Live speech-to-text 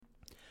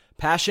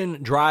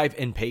Passion, drive,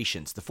 and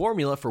patience. The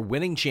formula for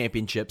winning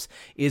championships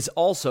is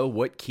also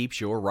what keeps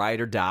your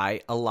ride or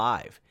die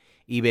alive.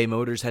 eBay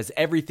Motors has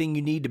everything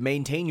you need to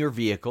maintain your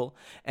vehicle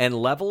and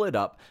level it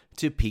up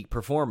to peak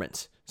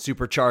performance.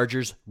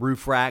 Superchargers,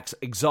 roof racks,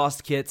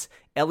 exhaust kits,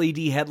 LED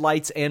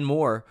headlights, and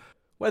more.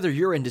 Whether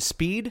you're into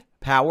speed,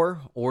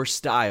 power, or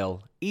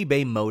style,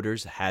 eBay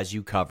Motors has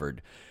you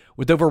covered.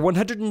 With over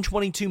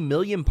 122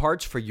 million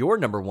parts for your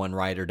number one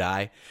ride or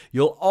die,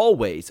 you'll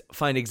always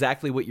find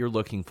exactly what you're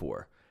looking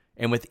for.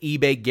 And with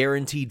eBay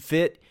Guaranteed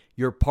Fit,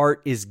 your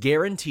part is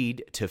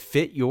guaranteed to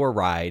fit your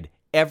ride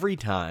every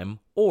time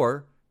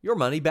or your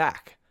money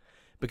back.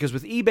 Because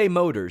with eBay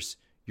Motors,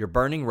 you're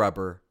burning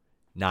rubber,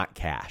 not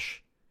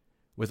cash.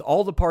 With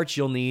all the parts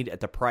you'll need at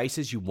the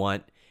prices you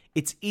want,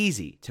 it's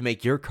easy to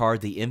make your car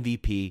the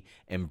MVP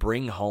and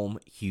bring home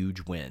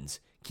huge wins.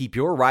 Keep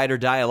your ride or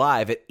die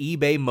alive at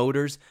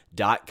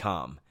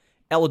ebaymotors.com.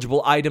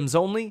 Eligible items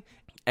only.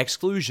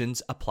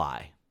 Exclusions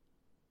apply.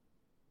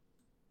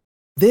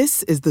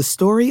 This is the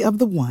story of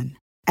the one.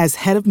 As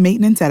head of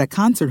maintenance at a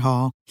concert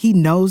hall, he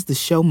knows the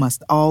show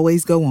must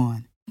always go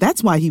on.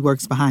 That's why he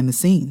works behind the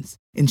scenes,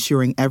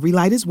 ensuring every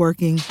light is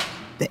working,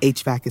 the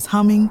HVAC is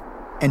humming,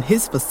 and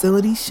his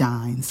facility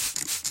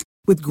shines.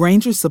 With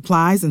Grainger's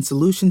supplies and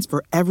solutions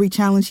for every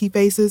challenge he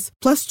faces,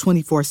 plus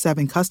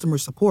 24/7 customer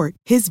support,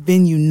 his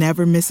venue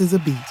never misses a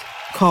beat.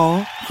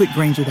 Call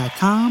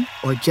quickgrainger.com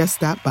or just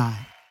stop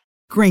by.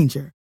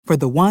 Grainger, for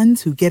the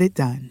ones who get it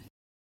done.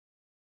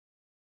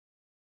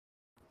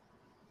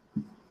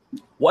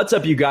 What's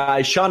up, you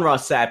guys? Sean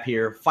Ross Sapp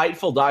here,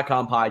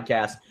 Fightful.com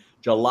podcast,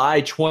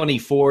 July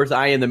 24th.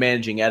 I am the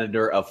managing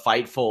editor of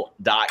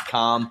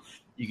Fightful.com.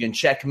 You can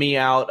check me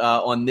out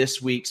on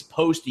this week's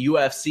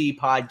post-UFC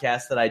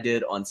podcast that I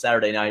did on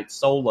Saturday night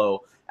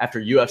solo after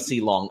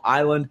UFC Long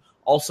Island.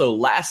 Also,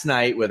 last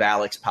night with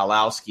Alex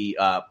Palowski,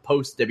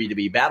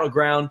 post-WWE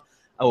Battleground.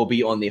 I will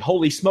be on the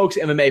Holy Smokes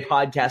MMA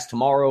podcast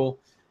tomorrow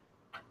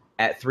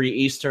at 3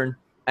 Eastern.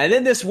 And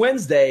then this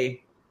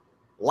Wednesday,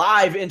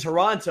 live in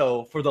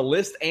Toronto for The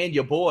List and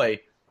Ya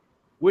Boy,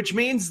 which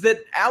means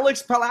that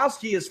Alex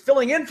Palowski is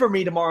filling in for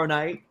me tomorrow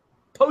night.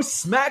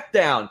 Post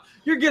SmackDown,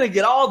 you're going to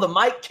get all the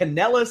Mike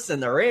Kanellis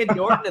and the Randy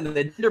Orton and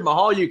the Jinder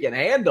Mahal you can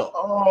handle.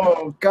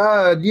 Oh,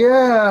 God,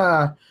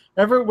 yeah.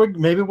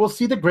 Maybe we'll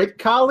see the Great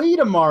Khali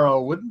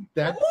tomorrow. Wouldn't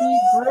that be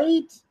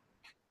great?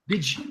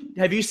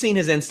 Have you seen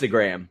his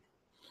Instagram?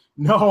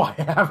 No, I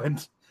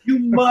haven't. You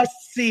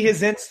must see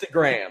his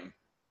Instagram.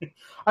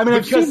 I mean,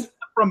 I've seen it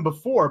from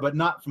before, but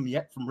not from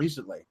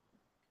recently.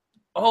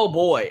 Oh,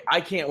 boy.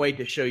 I can't wait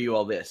to show you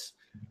all this.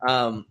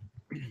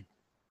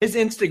 His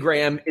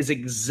Instagram is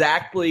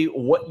exactly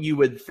what you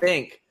would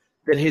think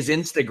that his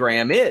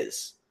Instagram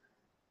is.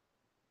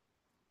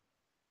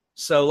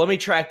 So let me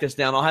track this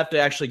down. I'll have to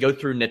actually go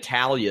through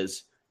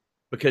Natalia's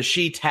because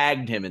she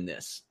tagged him in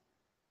this.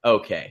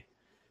 Okay.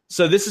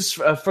 So this is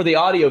for the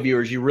audio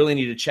viewers. You really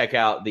need to check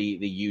out the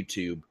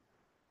YouTube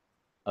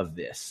of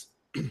this.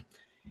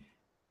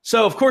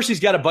 So, of course,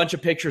 he's got a bunch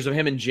of pictures of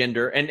him and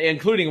Jinder, and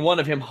including one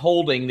of him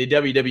holding the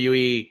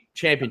WWE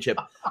Championship.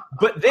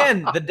 But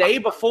then the day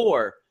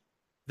before,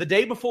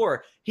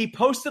 he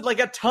posted like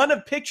a ton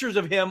of pictures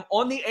of him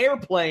on the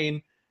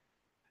airplane,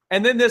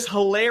 and then this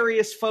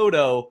hilarious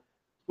photo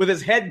with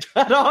his head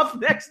cut off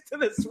next to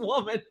this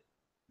woman.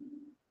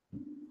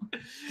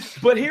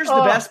 But here's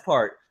the best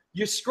part.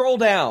 You scroll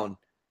down,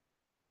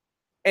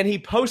 and he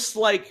posts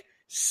like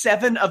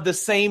 7 of the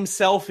same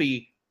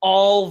selfie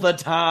all the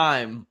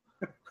time.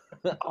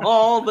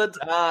 All the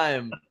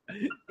time.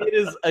 It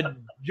is a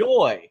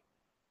joy.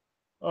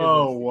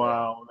 Oh,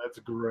 wow. That's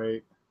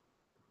great.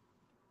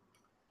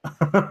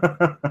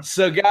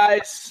 So,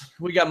 guys,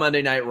 we got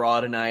Monday Night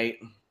Raw tonight.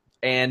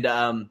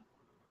 And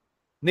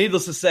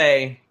needless to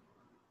say,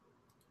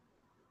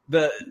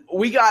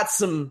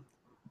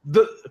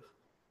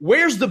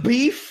 where's the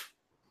beef?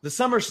 The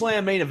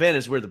SummerSlam main event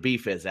is where the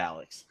beef is,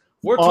 Alex.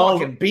 We're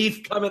talking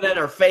beef coming at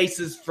our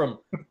faces from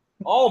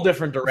all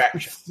different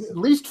directions. At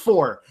least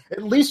 4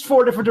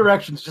 different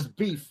directions. Just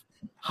beef.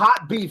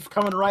 Hot beef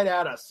coming right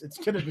at us. It's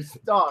going to be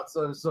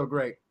so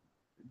great.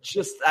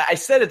 I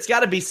said it's got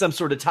to be some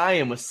sort of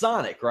tie-in with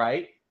Sonic,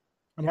 right?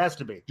 It has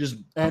to be.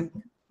 And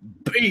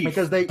beef.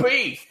 Because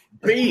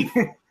beef.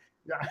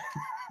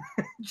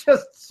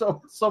 Just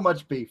so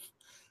much beef.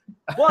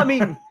 Well, I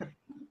mean,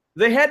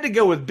 they had to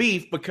go with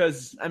beef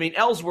because, I mean,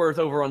 Ellsworth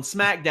over on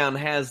SmackDown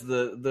has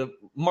the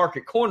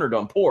market cornered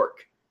on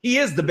pork. He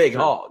is the big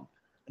hog.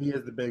 He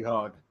is the big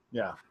hog.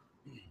 Yeah.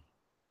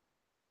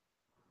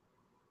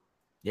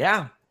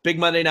 Yeah. Big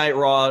Monday Night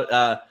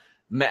Raw,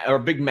 or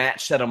big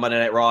match set on Monday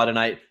Night Raw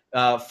tonight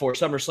for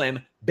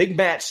SummerSlam. Big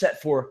match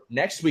set for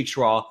next week's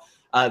Raw.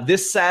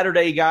 This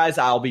Saturday, guys,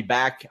 I'll be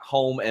back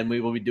home, and we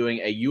will be doing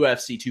a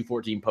UFC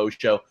 214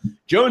 post-show.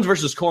 Jones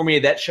versus Cormier,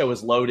 that show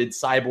is loaded.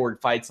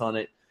 Cyborg fights on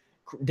it.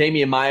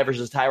 Damian Maia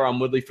versus Tyron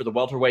Woodley for the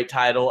welterweight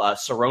title.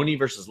 Cerrone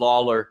versus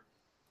Lawler.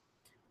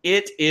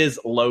 It is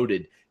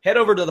loaded. Head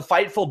over to the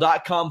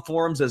Fightful.com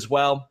forums as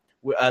well.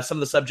 Some of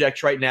the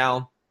subjects right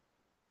now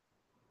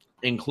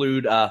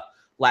include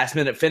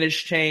last-minute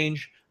finish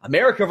change,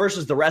 America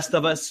versus the Rest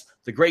of Us,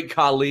 The Great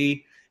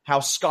Khali, how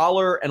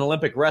Scholar and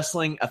Olympic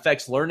Wrestling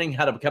affects learning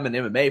how to become an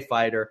MMA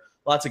fighter.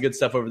 Lots of good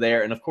stuff over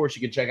there. And, of course,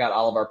 you can check out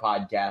all of our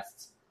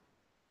podcasts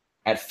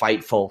at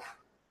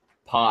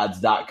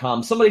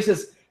FightfulPods.com. Somebody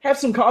says, have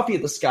some coffee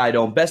at the Sky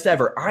Dome. Best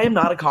ever. I am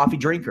not a coffee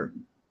drinker.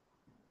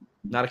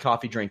 Not a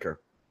coffee drinker.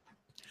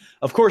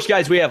 Of course,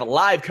 guys, we have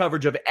live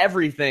coverage of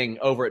everything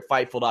over at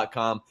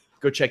Fightful.com.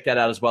 Go check that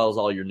out as well as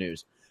all your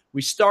news.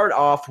 We start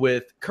off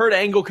with Kurt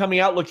Angle coming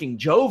out looking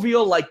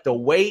jovial, like the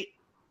weight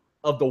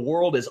of the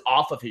world is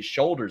off of his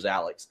shoulders,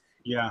 Alex.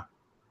 Yeah.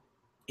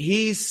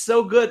 He's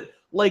so good.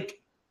 Like,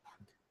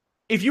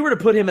 if you were to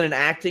put him in an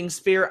acting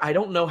sphere, I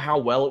don't know how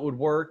well it would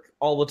work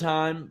all the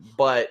time,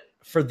 but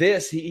for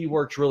this, he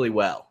works really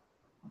well.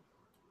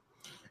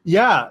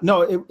 Yeah,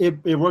 no,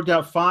 it worked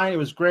out fine. It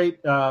was great.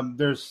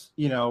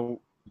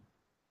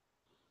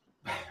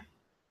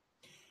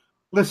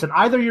 Listen,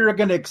 either you're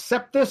going to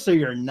accept this or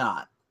you're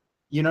not.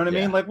 You know what I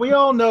mean? Like, we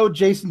all know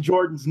Jason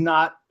Jordan's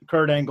not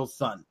Kurt Angle's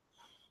son.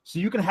 So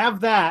you can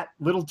have that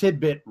little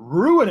tidbit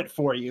ruin it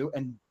for you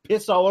and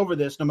piss all over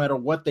this no matter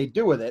what they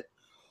do with it.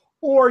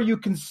 Or you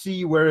can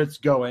see where it's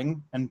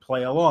going and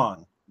play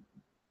along.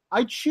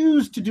 I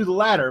choose to do the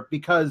latter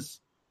because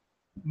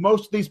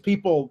most of these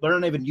people, they're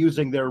not even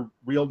using their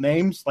real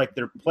names. Like,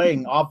 they're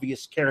playing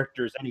obvious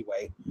characters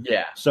anyway.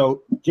 Yeah.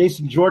 So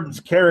Jason Jordan's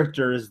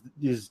character is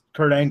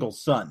Kurt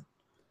Angle's son.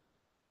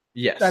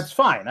 Yes. That's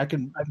fine. I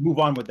can move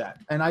on with that.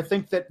 And I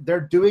think that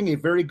they're doing a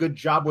very good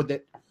job with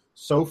it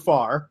so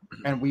far,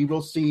 and we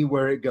will see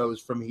where it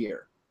goes from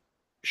here.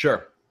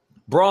 Sure.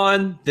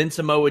 Braun, then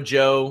Samoa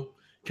Joe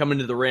come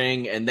into the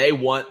ring, and they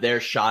want their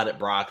shot at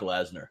Brock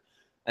Lesnar.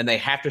 And they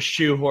have to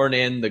shoehorn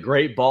in the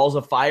Great Balls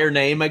of Fire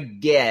name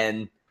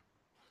again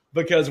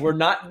because we're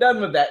not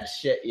done with that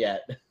shit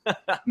yet.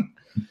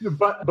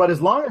 But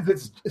as long as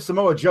it's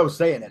Samoa Joe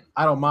saying it,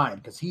 I don't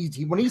mind because he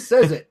when he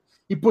says it,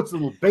 he puts a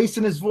little bass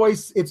in his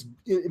voice. It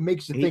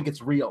makes you think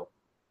it's real.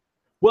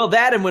 Well,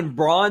 that and when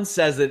Braun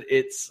says it,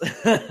 it's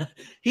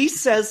he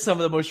says some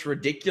of the most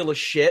ridiculous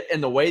shit,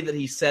 and the way that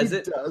he says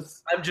it,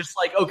 I'm just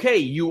like, okay,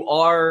 you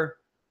are.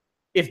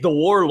 If the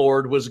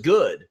Warlord was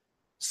good,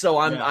 so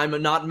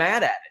I'm not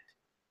mad at it.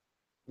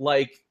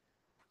 Like,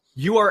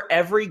 you are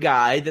every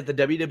guy that the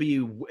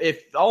WWE.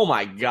 Oh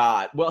my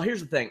God. Well,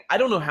 here's the thing. I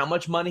don't know how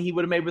much money he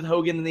would have made with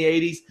Hogan in the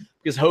 '80s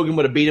because Hogan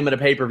would have beat him at a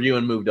pay-per-view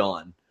and moved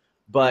on.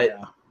 But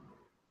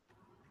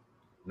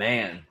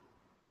man.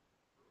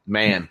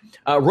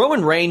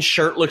 Roman Reigns'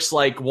 shirt looks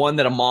like one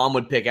that a mom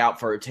would pick out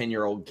for a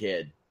 10-year-old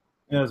kid.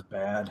 It was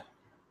bad.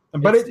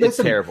 But it's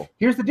terrible.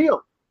 Here's the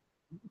deal.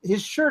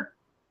 His shirt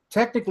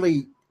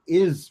technically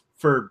is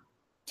for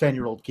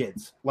 10-year-old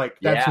kids. Like,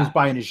 that's who's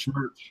buying his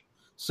merch.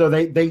 So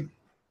they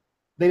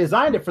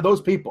designed it for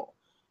those people.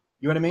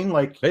 You know what I mean?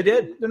 Like, they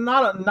did. There's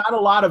not a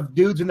lot of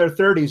dudes in their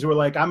 30s who are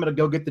like, I'm going to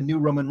go get the new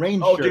Roman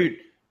Reigns shirt. Oh, dude.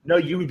 No,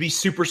 you would be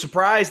super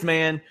surprised,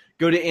 man.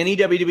 Go to any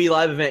WWE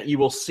live event, you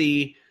will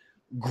see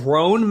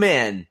grown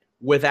men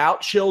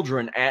without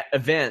children at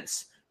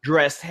events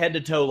dressed head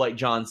to toe like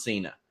John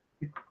Cena.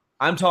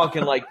 I'm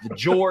talking like the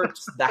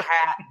jorts, the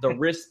hat, the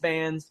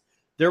wristbands.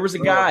 There was a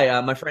guy,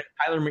 my friend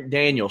Tyler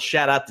McDaniel,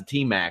 shout out to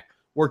T-Mac,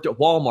 worked at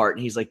Walmart,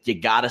 and he's like, you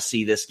got to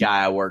see this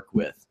guy I work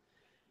with.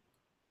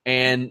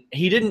 And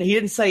he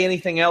didn't say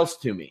anything else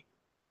to me.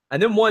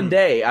 And then one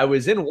day I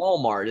was in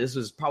Walmart. This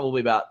was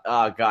probably about,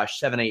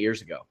 7-8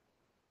 years ago.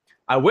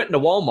 I went into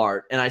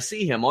Walmart and I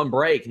see him on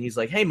break and he's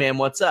like, hey man,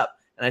 what's up?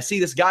 And I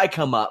see this guy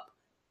come up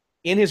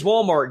in his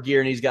Walmart gear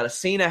and he's got a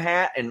Cena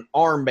hat and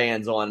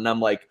armbands on. And I'm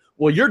like,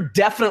 well, you're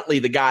definitely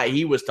the guy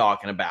he was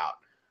talking about.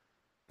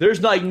 There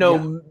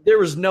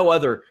was no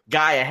other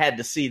guy I had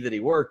to see that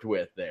he worked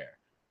with there.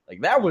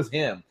 Like, that was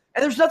him.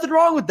 And there's nothing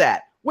wrong with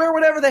that. Wear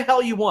whatever the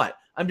hell you want.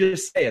 I'm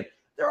just saying,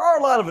 there are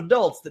a lot of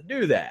adults that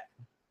do that.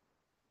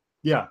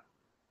 Yeah.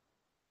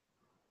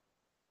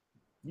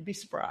 You'd be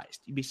surprised.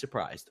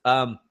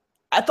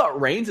 I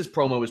thought Reigns'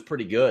 promo was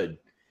pretty good.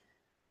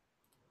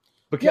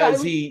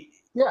 Because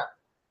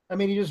I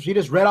mean, he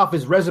just read off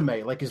his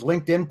resume, like his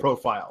LinkedIn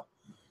profile.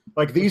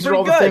 Like, these are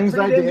all the good. things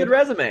I did. Good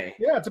resume.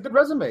 Yeah, it's a good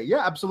resume.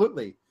 Yeah,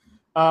 absolutely.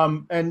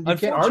 And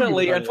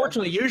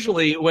unfortunately,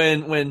 usually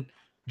when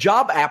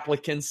job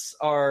applicants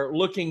are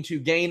looking to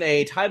gain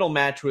a title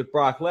match with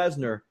Brock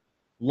Lesnar,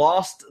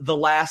 lost the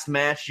last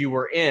match you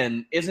were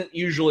in isn't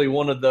usually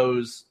one of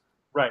those.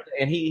 Right.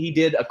 And he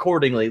did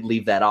accordingly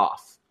leave that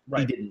off.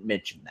 Right. He didn't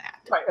mention that.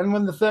 Right. And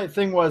when the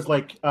thing was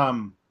like,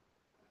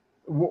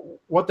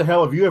 what the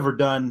hell have you ever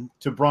done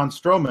to Braun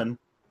Strowman?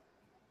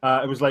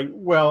 It was like,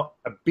 well,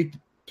 I beat the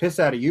piss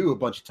out of you a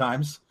bunch of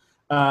times.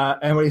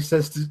 And when he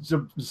says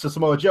to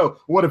Samoa Joe,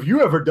 what have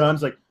you ever done?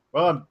 It's like,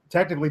 well, I'm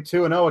technically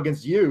 2-0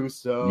 against you.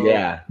 So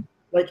yeah,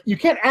 like, you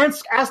can't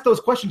ask those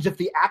questions if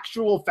the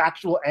actual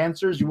factual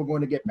answers you were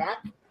going to get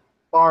back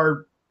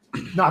are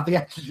not the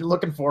answers you're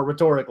looking for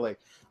rhetorically.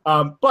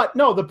 But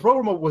no, the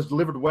promo was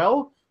delivered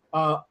well.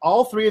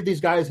 All three of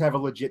these guys have a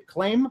legit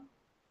claim.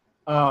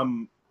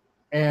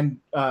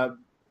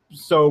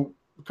 So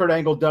Kurt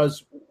Angle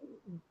does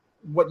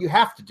what you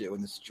have to do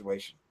in this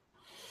situation.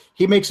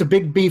 he makes a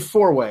big beef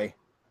 4-way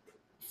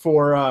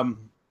for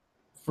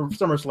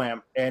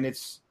SummerSlam, and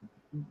it's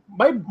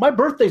my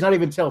birthday's not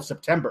even till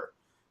September.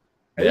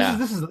 Yeah.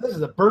 This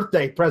is a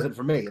birthday present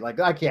for me. Like,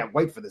 I can't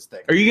wait for this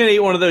thing. Are you gonna eat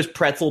one of those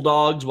pretzel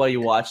dogs while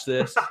you watch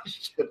this?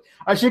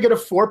 I should get a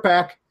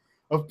 4-pack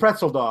of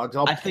pretzel dogs.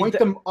 I'll point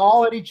them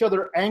all at each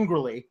other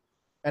angrily,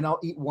 and I'll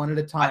eat one at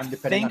a time. I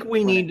think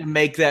we need to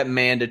make that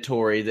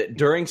mandatory that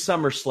during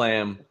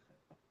SummerSlam,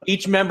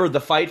 each member of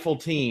the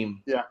Fightful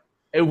team,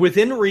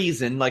 within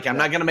reason, like I'm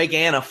not going to make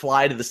Anna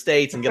fly to the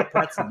States and get a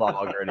pretzel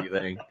dog or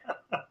anything.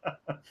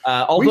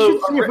 Although, we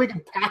should see if we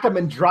can pack them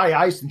in dry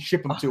ice and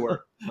ship them to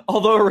her.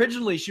 Although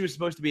originally she was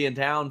supposed to be in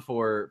town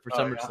for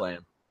SummerSlam.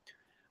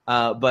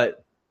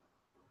 But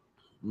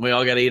we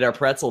all got to eat our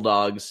pretzel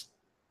dogs.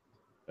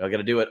 We all got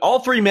to do it. All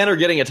 3 men are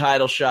getting a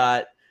title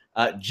shot.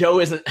 Joe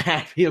isn't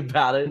happy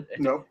about it.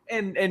 Nope.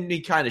 And he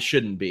kind of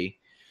shouldn't be.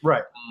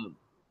 Right.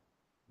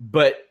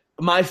 But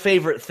my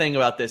favorite thing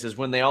about this is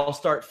when they all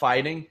start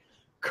fighting,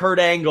 Kurt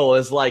Angle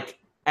is like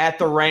at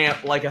the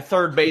ramp like a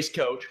third base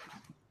coach.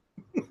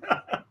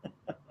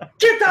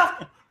 Get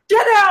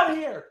out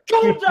here!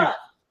 Goldust!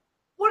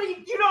 What are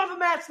you don't have a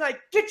match tonight?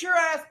 Get your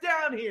ass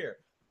down here!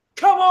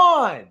 Come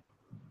on!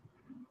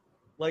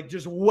 Like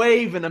just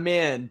waving him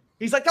in.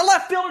 He's like, the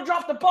left fielder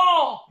dropped the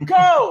ball!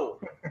 Go!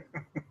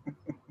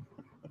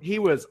 He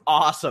was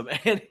awesome,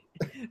 and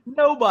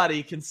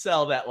nobody can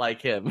sell that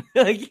like him.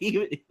 Like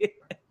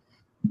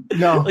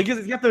no, like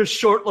he's got those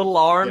short little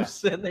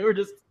arms, and they were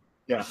just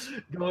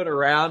going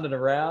around and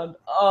around.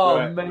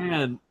 Oh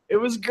man, it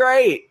was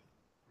great.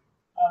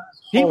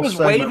 He was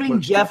waving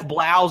Jeff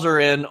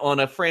Blauser in on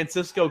a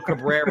Francisco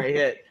Cabrera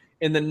hit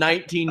in the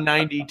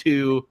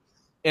 1992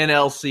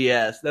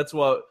 NLCS. That's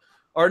what.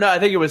 Or no, I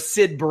think it was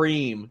Sid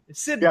Bream.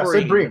 Sid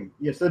Bream.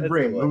 Yeah, Sid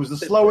Bream. Who was the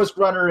slowest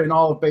runner in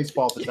all of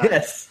baseball at the time.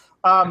 Yes.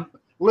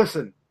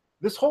 Listen,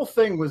 this whole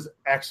thing was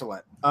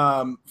excellent.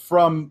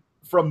 From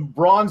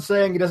Braun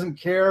saying he doesn't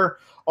care,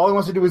 all he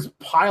wants to do is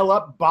pile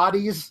up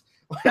bodies.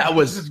 That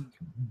was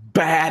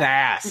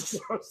badass. So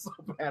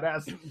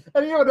badass.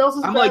 And you know what else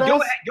is badass? Like, go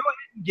ahead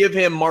and give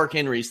him Mark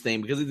Henry's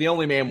theme because he's the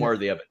only man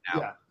worthy of it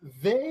now. Yeah.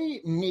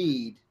 They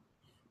need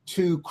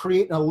to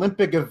create an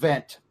Olympic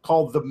event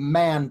called the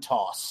Man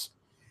Toss.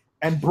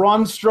 And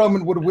Braun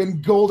Strowman would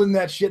win gold in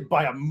that shit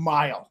by a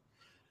mile.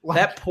 Like,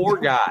 that poor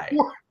guy.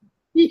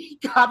 He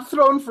got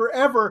thrown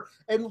forever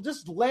and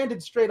just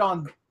landed straight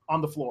on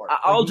the floor.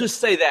 I'll just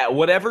say that.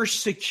 Whatever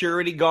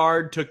security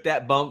guard took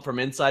that bump from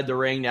inside the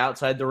ring to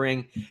outside the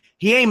ring,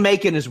 he ain't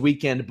making his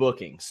weekend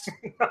bookings.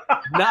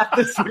 Not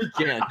this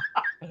weekend.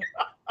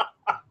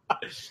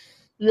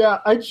 Yeah,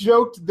 I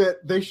joked that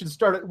we should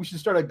start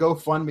a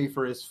GoFundMe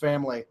for his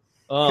family.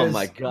 Oh,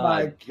 my God.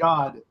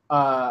 My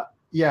God.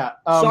 Yeah.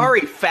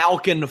 Sorry,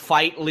 Falcon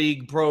Fight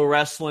League Pro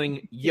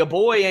Wrestling. Your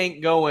boy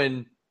ain't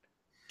going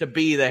to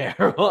be there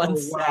on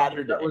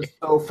Saturday. That was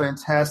so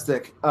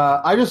fantastic.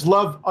 I just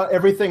love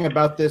everything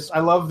about this. I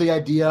love the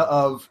idea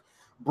of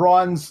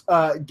Braun's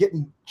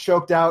getting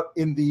choked out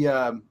in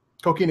the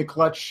Coquina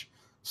Clutch.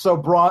 So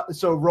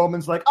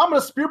Roman's like, I'm going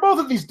to spear both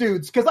of these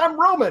dudes because I'm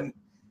Roman.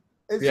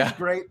 It's just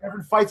great.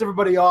 Everyone fights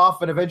everybody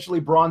off, and eventually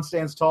Braun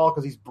stands tall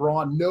because he's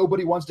Braun.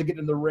 Nobody wants to get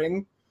in the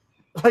ring.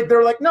 Like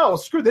they're like, no,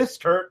 screw this,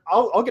 Kurt.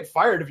 I'll get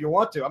fired if you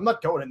want to. I'm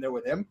not going in there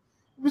with him.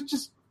 It was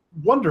just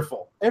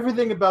wonderful.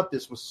 Everything about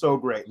this was so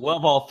great.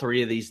 Love all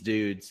 3 of these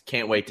dudes.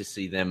 Can't wait to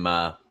see them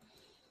at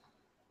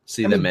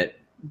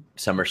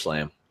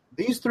SummerSlam.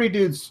 These 3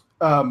 dudes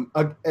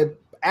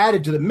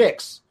added to the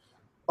mix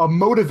a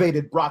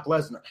motivated Brock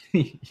Lesnar.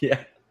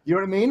 Yeah. You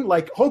know what I mean?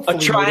 Like, hopefully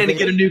trying to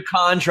get a new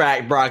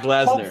contract, Brock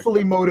Lesnar.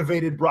 Hopefully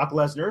motivated Brock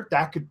Lesnar.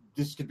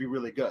 This could be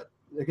really good.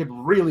 It could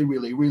really,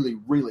 really, really,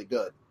 really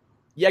good.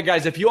 Yeah,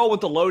 guys, if you all want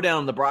the lowdown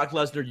on the Brock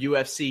Lesnar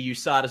UFC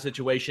USADA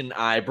situation,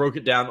 I broke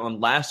it down on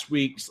last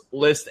week's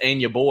list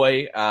and your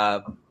boy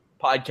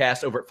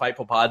podcast over at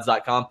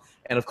FightfulPods.com.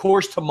 And, of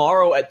course,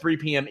 tomorrow at 3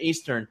 p.m.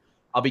 Eastern,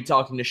 I'll be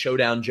talking to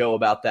Showdown Joe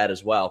about that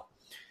as well.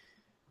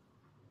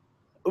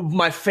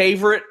 My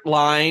favorite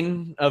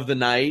line of the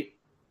night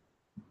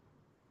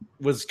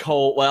was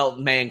Cole. Well,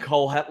 man,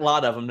 Cole had a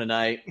lot of them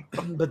tonight.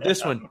 But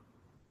this one,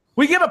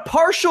 we get a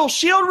partial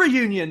Shield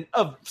reunion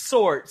of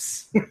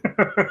sorts.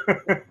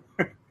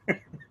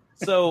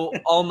 So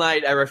all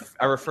night I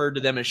referred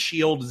to them as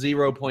Shield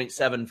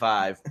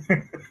 0.75.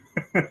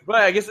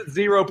 Well, I guess it's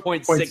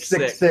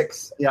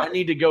 0.66. Yeah. I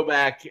need to go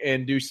back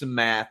and do some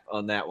math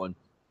on that one.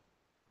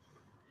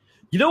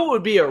 You know what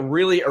would be a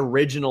really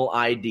original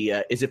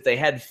idea is if they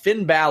had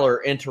Finn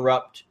Balor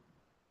interrupt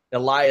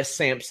Elias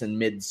Sampson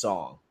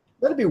mid-song.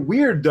 That'd be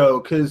weird, though,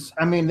 because,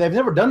 I mean, they've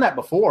never done that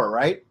before,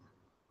 right?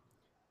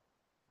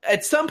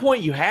 At some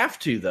point you have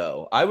to,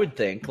 though, I would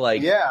think.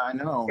 Like, yeah, I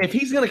know. If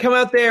he's going to come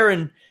out there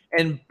and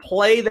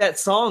play that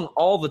song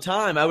all the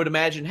time, I would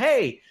imagine,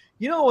 hey,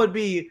 you know what would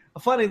be a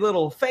funny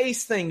little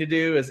face thing to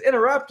do is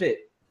interrupt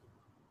it.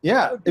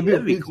 Yeah,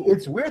 cool.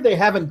 It's weird they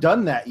haven't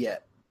done that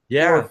yet.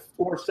 Yeah.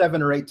 4,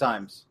 7, or 8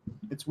 times.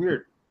 It's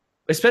weird.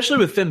 Especially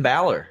with Finn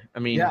Balor. I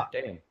mean,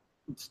 damn.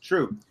 It's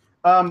true.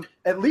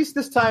 At least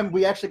this time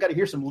we actually got to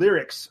hear some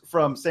lyrics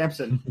from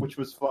Samson, which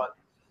was fun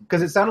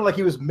because it sounded like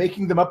he was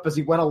making them up as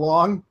he went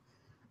along.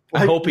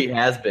 I hope he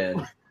has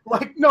been.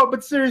 No,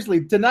 but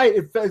seriously, tonight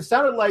it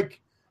sounded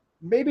like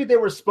maybe they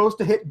were supposed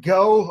to hit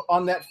go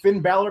on that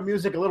Finn Balor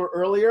music a little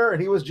earlier,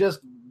 and he was just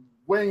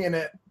winging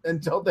it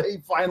until they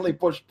finally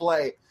pushed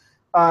play.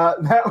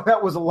 That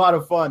was a lot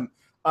of fun.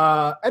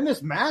 And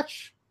this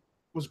match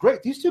was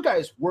great. These two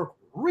guys work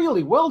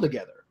really well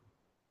together.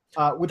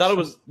 I thought it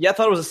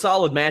was a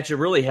solid match. It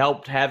really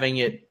helped having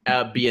it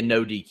be a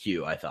no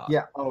DQ, I thought.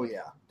 Yeah. Oh,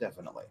 yeah,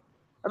 definitely.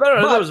 I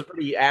thought it was a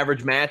pretty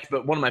average match,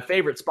 but one of my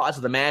favorite spots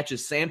of the match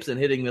is Samson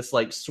hitting this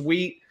like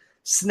sweet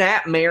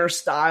snapmare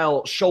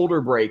style shoulder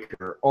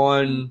breaker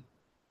on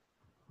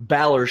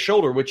Balor's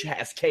shoulder, which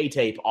has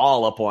K-tape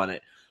all up on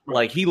it.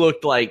 Like he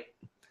looked like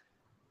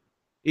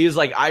he was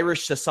like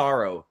Irish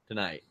Cesaro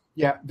tonight.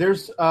 Yeah, there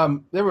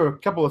were a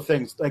couple of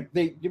things like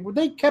they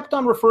kept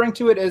on referring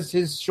to it as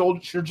his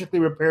shoulder, surgically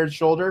repaired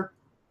shoulder.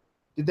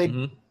 Did they?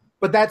 Mm-hmm.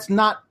 But that's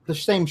not the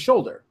same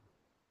shoulder.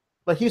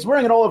 Like he's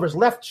wearing it all over his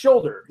left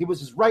shoulder. It was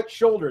his right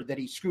shoulder that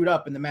he screwed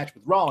up in the match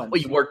with Rollins.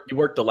 Well, you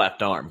worked the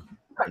left arm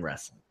in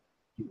wrestling.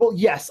 Well,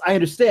 yes, I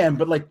understand,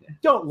 but like,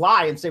 don't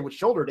lie and say which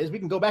shoulder it is. We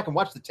can go back and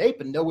watch the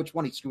tape and know which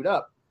one he screwed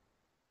up.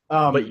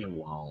 But you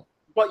won't.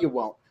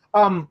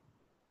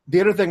 The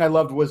other thing I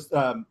loved was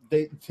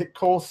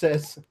Cole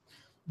says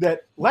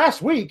that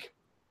last week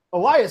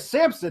Elias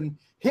Samson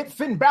hit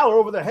Finn Balor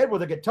over the head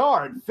with a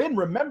guitar, and Finn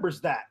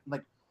remembers that.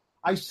 Like,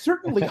 I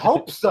certainly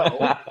hope so.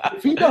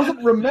 If he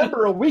doesn't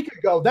remember a week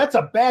ago, that's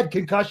a bad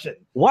concussion.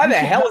 Why the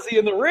hell is he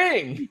in the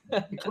ring?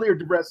 He cleared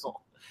to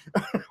wrestle.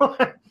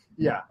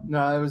 Yeah,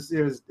 no,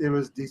 it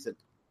was decent.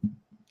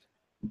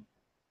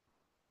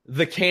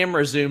 The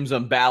camera zooms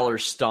on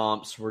Balor's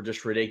stomps were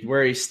just ridiculous.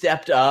 Where he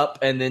stepped up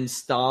and then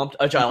stomped,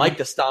 which I like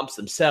the stomps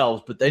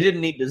themselves, but they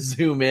didn't need to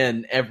zoom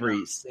in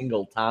every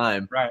single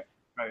time. Right.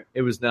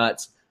 It was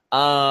nuts.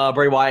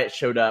 Bray Wyatt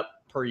showed up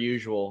per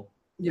usual.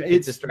 Yeah,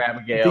 it's Sister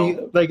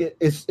Abigail.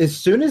 As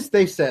soon as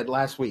they said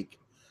last week,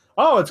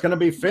 oh, it's going to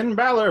be Finn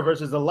Balor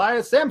versus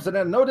Elias Samson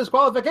and no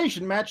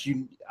disqualification match,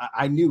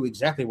 I knew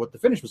exactly what the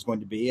finish was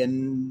going to be,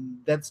 and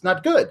that's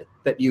not good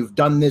that you've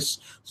done this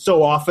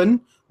so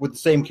often with the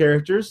same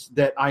characters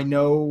that I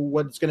know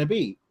what it's going to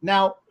be.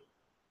 Now,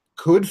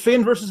 could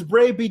Finn versus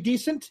Bray be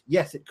decent?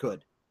 Yes, it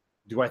could.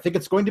 Do I think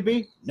it's going to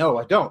be? No,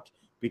 I don't,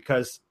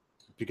 because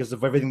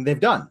of everything they've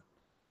done.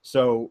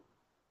 So,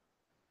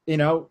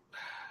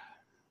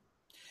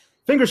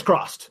 fingers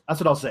crossed.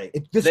 That's what I'll say.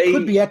 This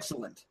could be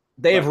excellent.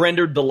 They have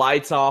rendered the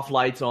lights off,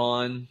 lights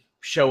on,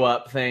 show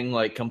up thing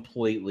like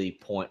completely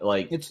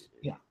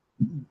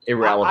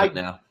irrelevant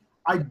now.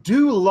 I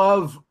do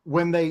love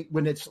when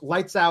it's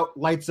lights out,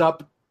 lights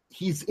up.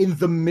 He's in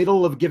the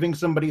middle of giving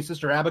somebody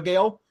Sister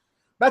Abigail.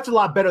 That's a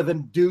lot better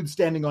than dude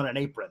standing on an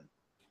apron.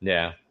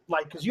 Yeah.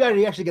 Like, because you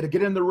actually got to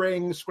get in the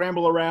ring,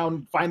 scramble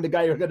around, find the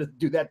guy you're going to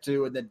do that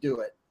to, and then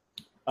do it.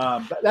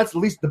 That's at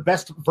least the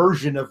best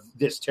version of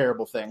this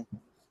terrible thing.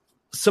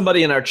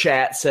 Somebody in our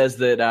chat says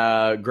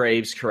that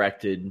Graves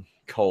corrected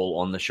Cole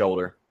on the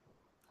shoulder.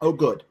 Oh,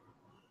 good.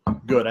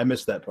 Good. I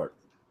missed that part.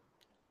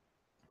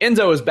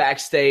 Enzo is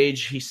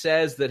backstage. He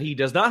says that he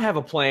does not have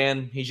a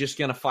plan. He's just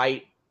going to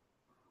fight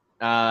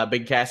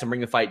Big Cass and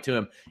bring the fight to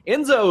him.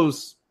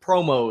 Enzo's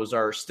promos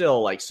are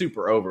still like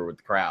super over with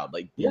the crowd.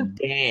 Like,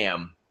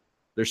 damn,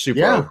 they're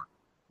super over.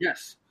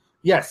 Yes.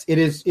 It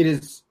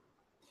is.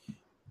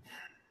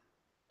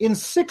 In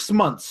 6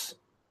 months,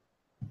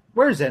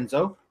 where's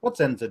Enzo?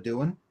 What's Enzo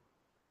doing?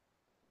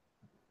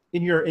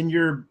 In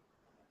your.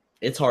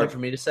 It's hard for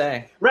me to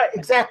say. Right,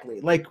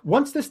 exactly. Like,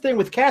 once this thing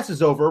with Cass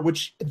is over,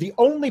 which the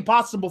only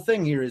possible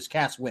thing here is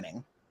Cass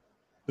winning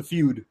the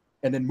feud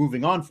and then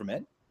moving on from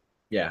it.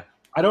 Yeah.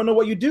 I don't know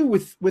what you do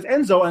with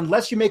Enzo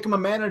unless you make him a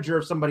manager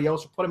of somebody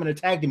else or put him in a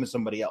tag team with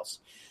somebody else.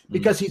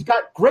 Because he's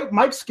got great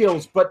mic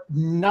skills, but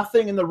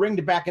nothing in the ring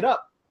to back it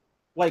up.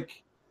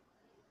 Like,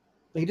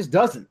 he just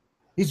doesn't.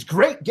 He's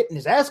great getting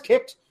his ass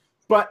kicked,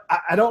 but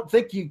I don't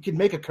think you can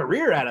make a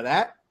career out of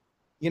that.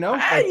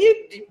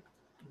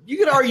 You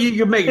could argue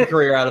you can make a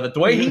career out of it. The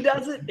way he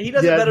does it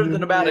better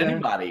than about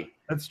anybody.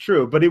 That's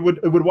true, but it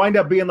would wind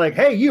up being like,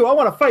 hey, I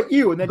want to fight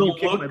you, and then you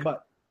kick my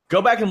butt.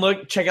 Go back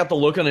and check out the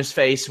look on his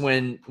face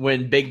when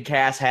Big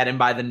Cass had him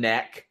by the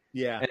neck.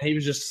 Yeah. And he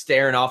was just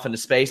staring off into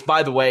space.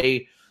 By the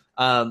way,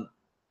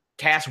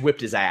 Cass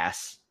whipped his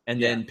ass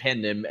and then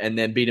pinned him and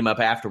then beat him up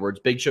afterwards.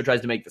 Big Show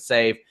tries to make the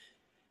save.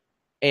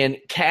 And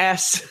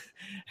Cass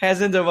has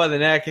Enzo by the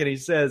neck, and he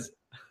says,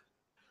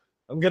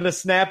 I'm going to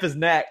snap his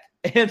neck.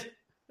 And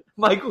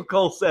Michael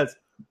Cole says,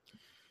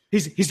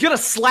 he's going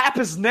to slap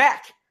his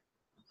neck.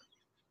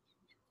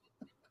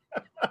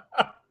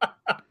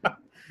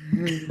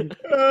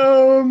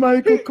 Oh,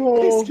 Michael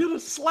Cole. He's going to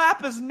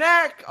slap his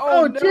neck.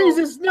 Oh no.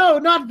 Jesus, no,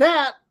 not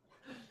that.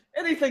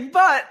 Anything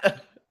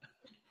but.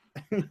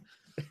 Man.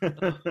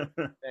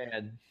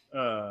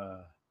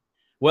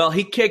 Well,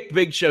 he kicked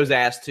Big Show's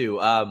ass,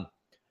 too.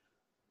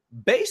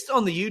 Based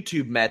on the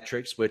YouTube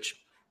metrics,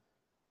 which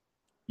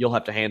you'll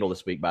have to handle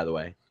this week, by the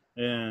way.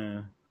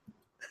 Yeah.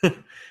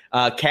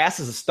 Cass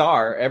is a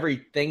star.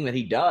 Everything that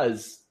he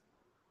does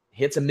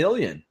hits 1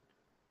 million.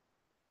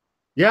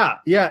 Yeah.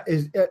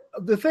 Is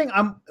the thing?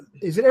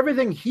 Is it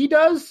everything he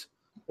does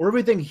or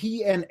everything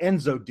he and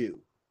Enzo do?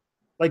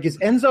 Like, is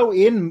Enzo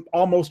in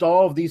almost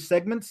all of these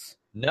segments?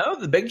 No,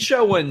 the Big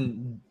Show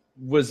one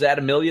was at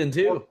 1 million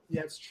too. Oh,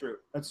 yeah, that's true.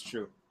 That's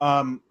true.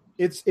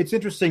 It's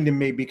interesting to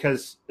me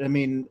because I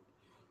mean,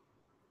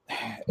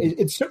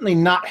 it's certainly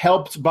not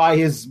helped by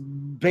his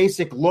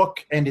basic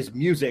look and his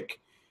music,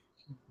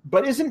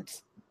 but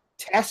isn't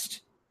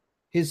Test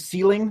his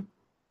ceiling?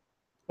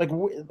 Like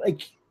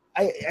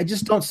I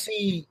just don't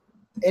see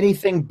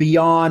anything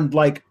beyond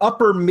like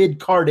upper mid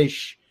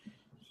cardish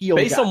heel.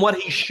 Based on what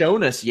he's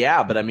shown us,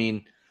 yeah, but I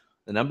mean,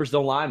 the numbers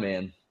don't lie,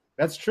 man.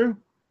 That's true.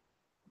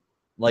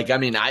 Like, I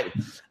mean,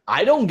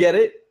 I don't get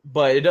it,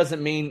 but it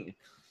doesn't mean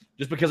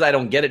just because I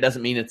don't get it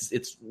doesn't mean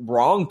it's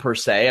wrong per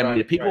se. I mean,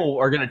 if people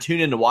are going to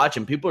tune in to watch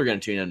him, people are going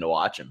to tune in to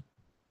watch him.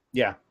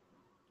 Yeah.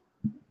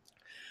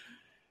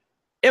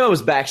 Emma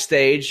was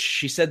backstage.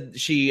 She said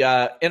she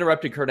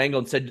interrupted Kurt Angle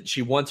and said that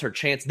she wants her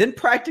chance, then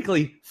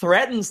practically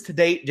threatens to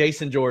date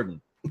Jason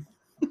Jordan.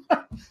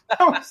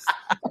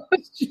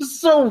 It's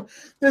just so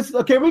this.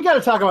 Okay, we got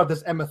to talk about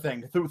this Emma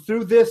thing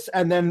through this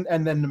and then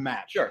the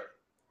match. Sure.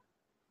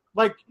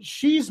 Like,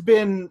 she's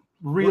been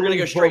really. We're going to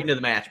go straight into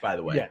the match, by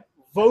the way. Yeah,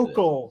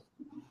 vocal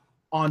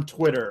on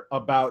Twitter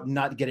about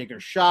not getting her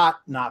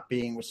shot, not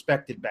being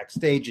respected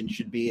backstage, and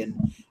should be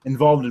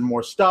involved in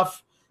more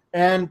stuff.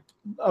 And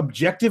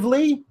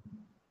objectively,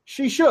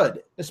 she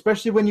should,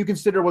 especially when you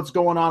consider what's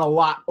going on a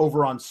lot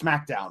over on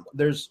SmackDown.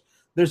 There's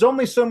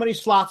only so many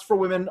slots for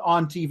women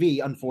on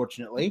TV,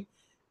 unfortunately,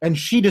 and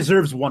she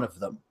deserves one of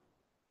them.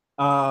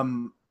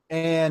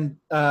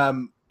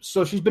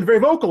 So she's been very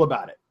vocal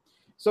about it.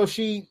 So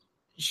she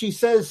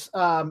says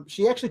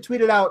she actually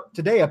tweeted out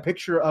today a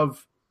picture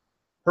of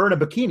her in a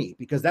bikini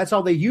because that's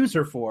all they use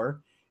her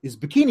for is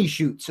bikini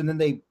shoots, and then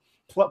they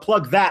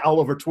plug that all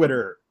over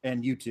Twitter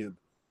and YouTube.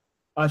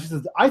 She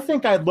says, "I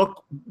think I'd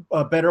look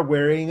better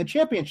wearing a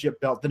championship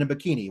belt than a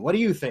bikini. What do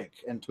you think?"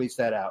 And tweets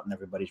that out, and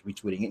everybody's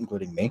retweeting it,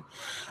 including me.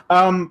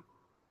 And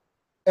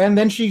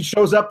then she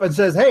shows up and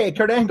says, "Hey,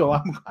 Kurt Angle,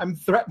 I'm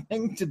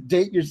threatening to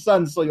date your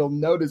son, so you'll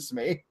notice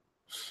me.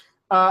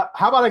 How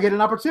about I get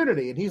an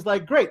opportunity?" And he's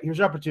like, "Great, here's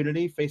your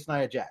opportunity. Face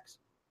Nia Jax."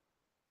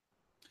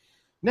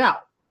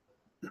 Now,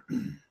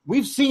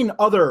 we've seen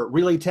other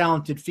really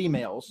talented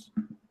females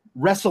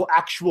wrestle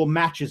actual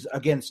matches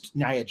against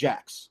Nia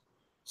Jax.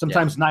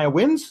 Sometimes Nia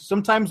wins,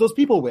 sometimes those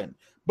people win.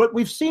 But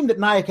we've seen that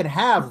Nia can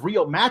have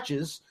real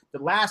matches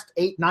that last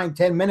 8, 9,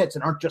 10 minutes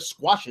and aren't just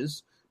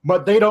squashes,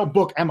 but they don't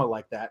book Emma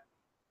like that.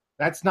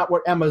 That's not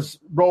what Emma's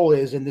role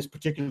is in this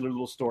particular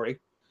little story.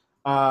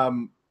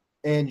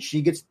 And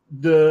she gets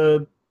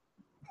the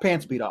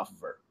pants beat off of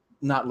her,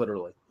 not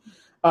literally.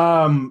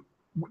 And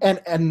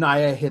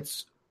Nia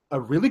hits a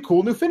really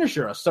cool new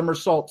finisher, a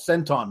somersault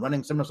senton,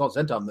 running somersault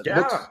senton that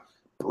looks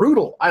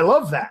brutal. I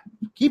love that.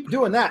 Keep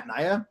doing that,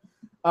 Nia.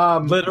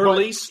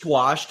 Literally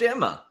squashed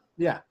Emma.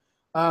 Yeah.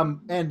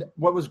 And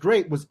what was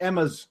great was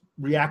Emma's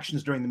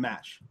reactions during the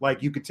match.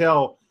 Like, you could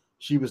tell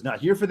she was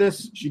not here for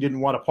this. She didn't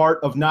want a part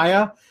of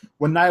Nia.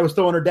 When Nia was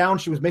throwing her down,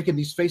 she was making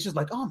these faces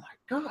like, "Oh my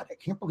God, I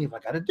can't believe I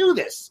got to do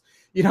this."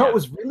 You know, It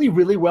was really,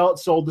 really well. It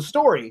sold the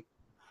story.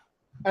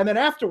 And then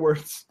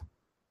afterwards,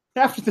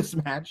 after this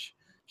match,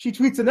 she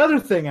tweets another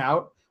thing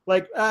out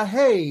like,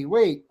 "Hey,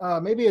 wait,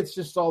 maybe it's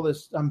just all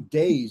this. I'm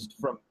dazed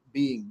from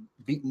being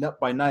beaten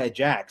up by Nia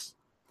Jax.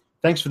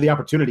 Thanks for the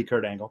opportunity,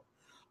 Kurt Angle."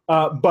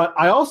 But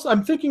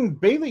I'm thinking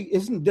Bayley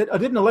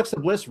didn't Alexa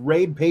Bliss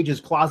raid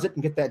Paige's closet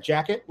and get that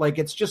jacket? Like,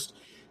 it's just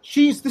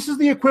this is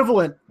the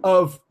equivalent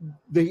of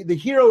the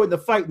hero in the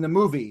fight in the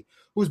movie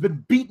who's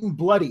been beaten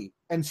bloody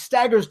and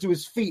staggers to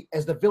his feet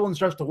as the villain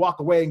starts to walk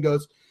away and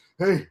goes,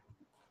 "Hey,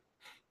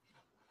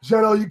 is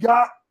that all you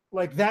got?"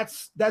 Like,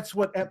 that's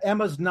what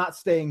Emma's not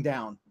staying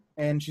down,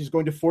 and she's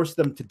going to force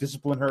them to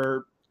discipline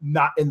her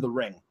not in the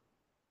ring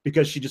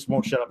because she just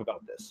won't shut up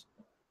about this.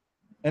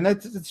 And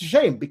it's a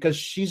shame because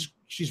she's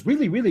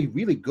really, really,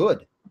 really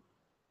good.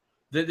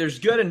 There's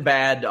good and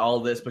bad to all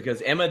this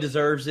because Emma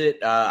deserves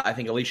it. I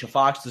think Alicia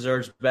Fox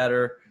deserves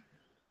better.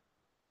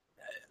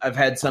 I've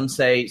had some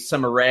say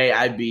Summer Rae.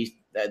 I'd be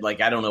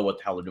like, I don't know what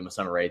the hell they're doing with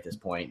Summer Rae at this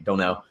point. Don't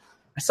know.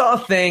 I saw a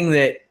thing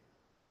that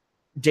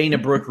Dana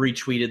Brooke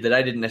retweeted that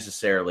I didn't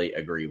necessarily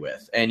agree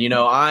with. And,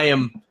 I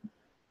am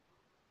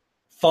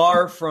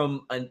far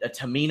from a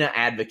Tamina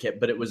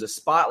advocate, but it was a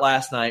spot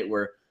last night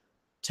where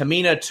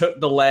Tamina took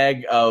the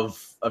leg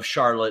of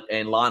Charlotte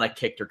and Lana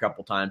kicked her a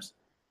couple times.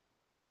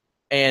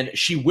 And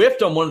she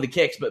whiffed on one of the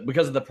kicks, but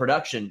because of the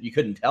production, you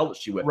couldn't tell that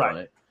she whiffed on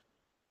it.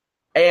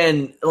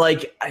 And,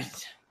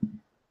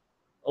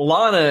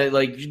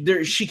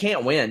 Lana, she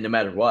can't win no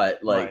matter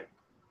what.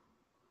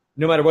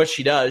 No matter what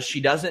she does,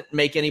 she doesn't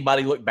make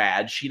anybody look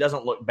bad. She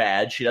doesn't look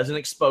bad. She doesn't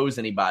expose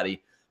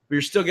anybody. But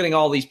you're still getting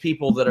all these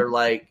people that are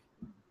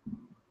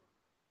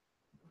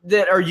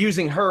that are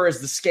using her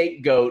as the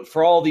scapegoat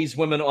for all these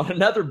women on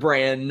another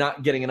brand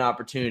not getting an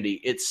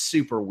opportunity. It's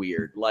super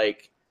weird.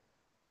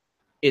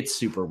 It's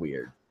super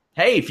weird.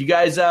 hey, if you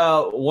guys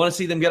want to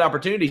see them get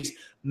opportunities,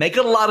 make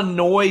a lot of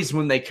noise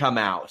when they come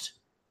out.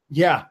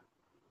 Yeah,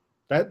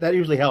 that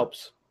usually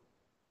helps.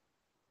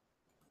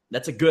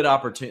 That's a good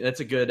opportunity.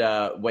 That's a good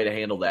way to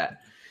handle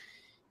that.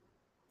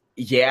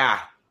 Yeah.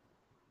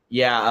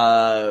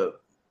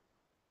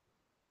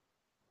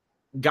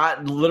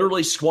 Got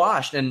literally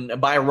squashed,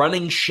 and by a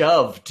running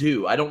shove,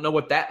 too. I don't know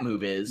what that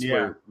move is,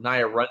 where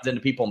Nia runs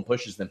into people and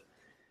pushes them.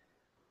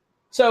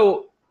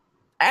 So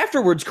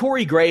afterwards,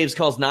 Corey Graves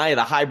calls Nia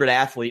the hybrid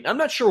athlete. I'm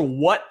not sure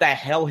what the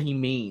hell he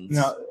means.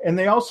 No, and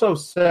they also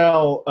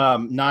sell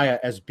Nia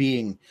as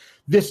being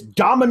this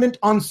dominant,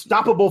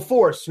 unstoppable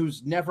force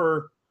who's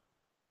never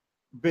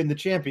been the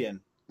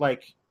champion.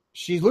 Like,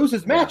 she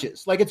loses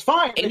matches. Like, it's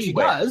fine if she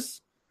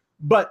does,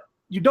 but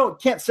you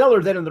can't sell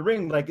her then in the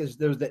ring like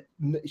there's that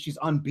she's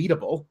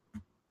unbeatable.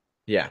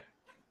 Yeah.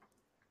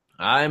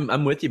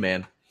 I'm with you,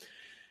 man.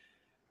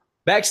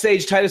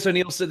 Backstage, Titus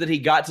O'Neil said that he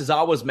got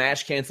Tozawa's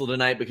match canceled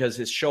tonight because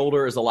his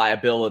shoulder is a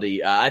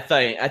liability. I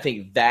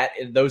think that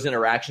those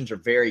interactions are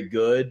very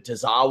good.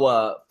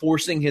 Tozawa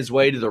forcing his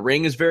way to the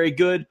ring is very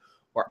good.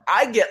 Where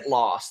I get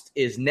lost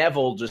is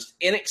Neville just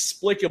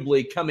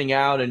inexplicably coming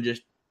out and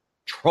just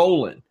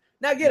trolling.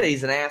 Now, I get it.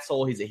 He's an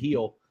asshole. He's a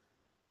heel.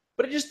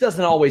 But it just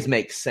doesn't always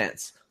make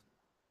sense.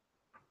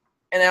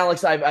 And,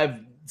 Alex, I've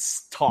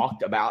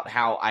talked about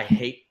how I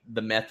hate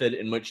the method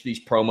in which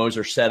these promos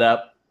are set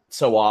up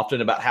so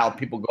often, about how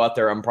people go out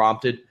there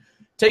unprompted.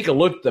 Take a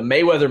look at the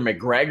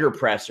Mayweather-McGregor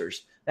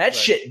pressers. That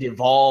shit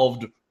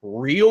devolved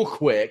real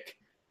quick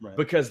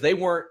because they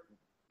weren't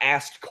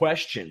asked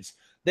questions.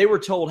 They were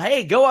told,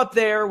 hey, go up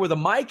there with a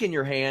mic in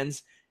your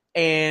hands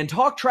and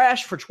talk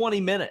trash for 20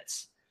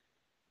 minutes.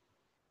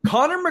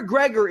 Conor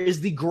McGregor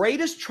is the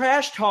greatest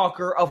trash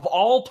talker of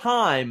all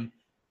time,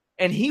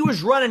 and he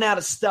was running out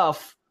of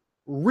stuff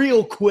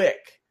real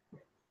quick.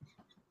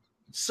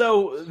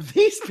 So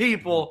these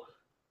people,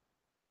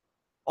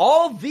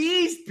 all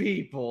these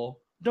people,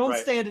 don't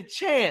stand a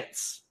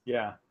chance.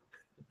 Yeah.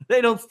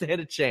 They don't stand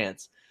a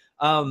chance.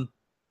 There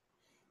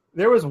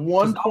was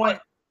one point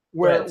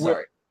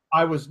where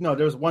I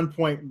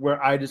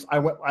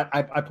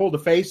pulled a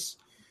face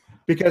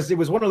because it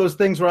was one of those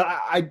things where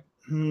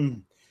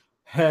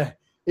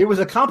it was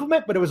a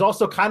compliment, but it was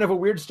also kind of a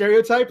weird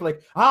stereotype.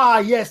 Like,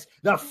 yes,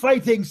 the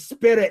fighting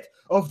spirit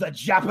of the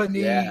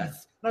Japanese. Yeah. And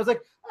I was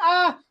like,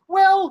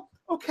 well,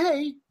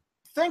 okay,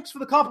 thanks for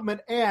the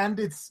compliment. And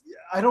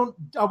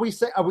are we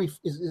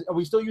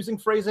still using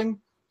phrasing?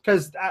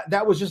 Because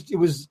that was just, it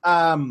was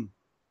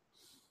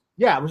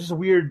just a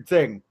weird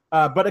thing.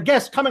 But I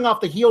guess coming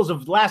off the heels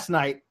of last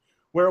night,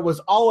 where it was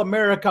all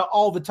America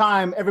all the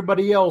time,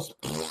 everybody else,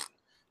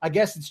 I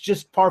guess it's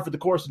just par for the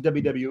course in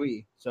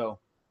WWE. So.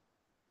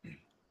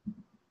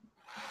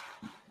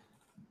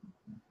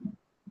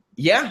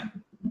 Yeah.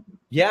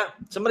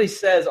 Somebody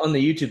says on the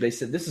YouTube, they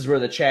said this is where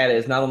the chat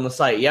is, not on the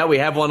site. Yeah, we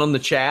have one on the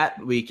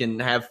chat. We can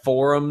have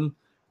forum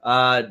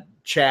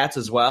chats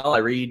as well. I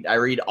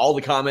read all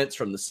the comments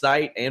from the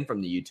site and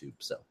from the YouTube.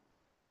 So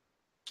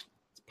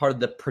it's part of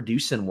the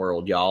producing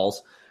world,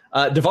 y'alls.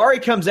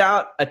 Daivari comes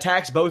out,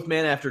 attacks both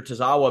men after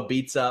Tozawa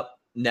beats up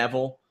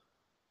Neville.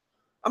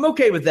 I'm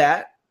okay with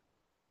that.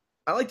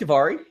 I like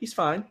Daivari. He's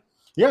fine.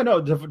 Yeah,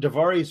 no,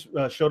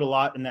 Daivari showed a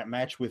lot in that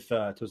match with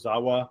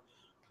Tozawa.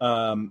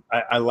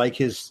 I like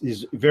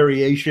his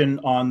variation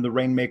on the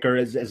Rainmaker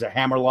as a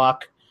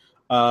hammerlock.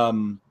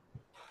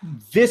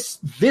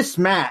 This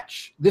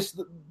match, this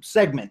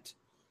segment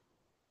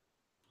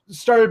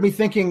started me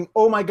thinking,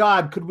 oh my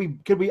God, could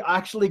we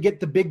actually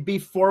get the Big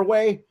Beef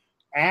 4-way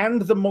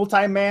and the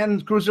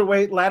multi-man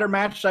cruiserweight ladder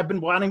match I've been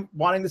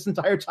wanting this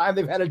entire time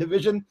they've had a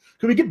division?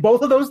 Could we get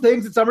both of those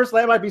things at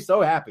SummerSlam? I'd be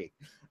so happy.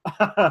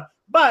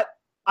 But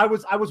I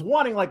was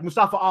wanting like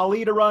Mustafa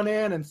Ali to run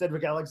in and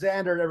Cedric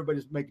Alexander and everybody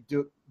just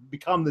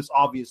become this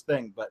obvious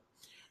thing, but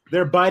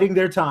they're biding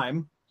their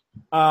time.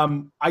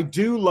 I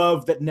do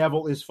love that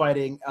Neville is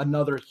fighting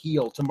another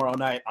heel tomorrow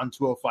night on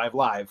 205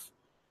 Live.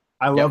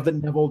 I love that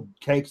Neville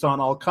takes on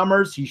all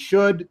comers. He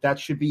should. That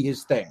should be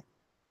his thing.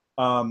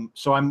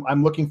 So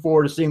I'm looking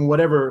forward to seeing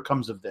whatever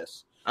comes of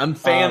this. I'm a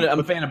fan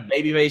of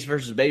babyface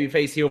versus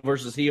babyface, heel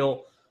versus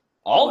heel,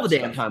 all the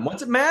damn time.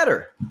 What's it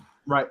matter?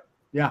 Right.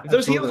 Yeah. If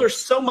those heels are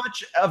so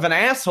much of an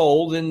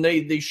asshole, then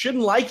they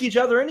shouldn't like each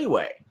other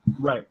anyway.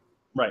 Right.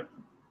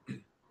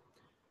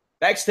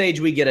 Backstage,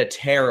 we get a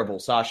terrible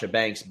Sasha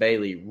Banks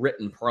Bayley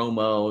written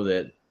promo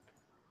that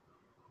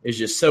is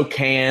just so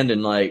canned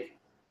and like,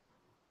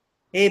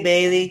 hey,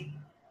 Bayley.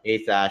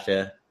 Hey,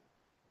 Sasha.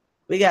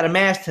 We got a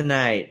match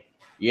tonight.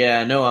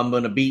 Yeah, no, I'm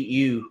going to beat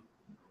you.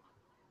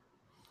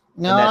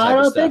 No, I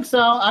don't think so.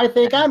 I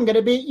think I'm going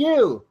to beat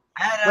you.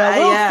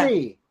 We'll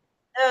see.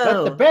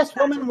 Let the best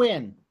woman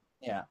win.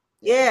 Yeah.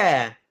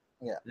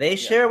 They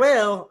sure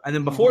will. And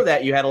then before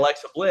that, you had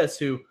Alexa Bliss,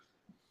 who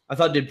I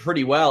thought did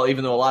pretty well,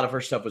 even though a lot of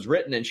her stuff was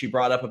written, and she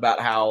brought up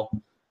about how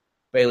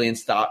Bayley and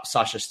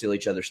Sasha steal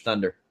each other's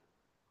thunder.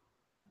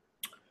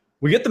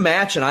 We get the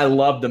match, and I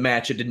loved the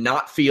match. It did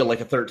not feel like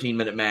a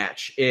 13-minute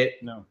match. It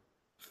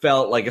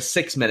felt like a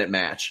 6-minute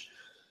match.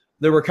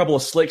 There were a couple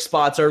of slick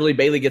spots early.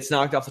 Bayley gets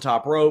knocked off the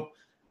top rope,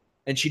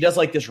 and she does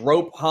like this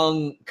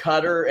rope-hung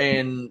cutter,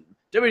 and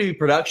WWE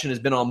production has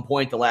been on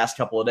point the last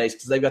couple of days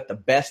because they've got the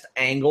best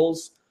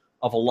angles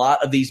of a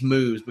lot of these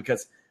moves,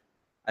 because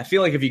I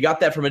feel like if you got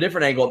that from a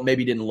different angle, it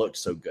maybe didn't look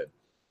so good.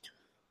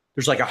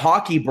 There's like a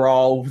hockey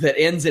brawl that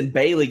ends in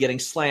Bayley getting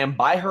slammed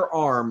by her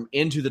arm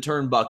into the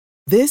turnbuckle.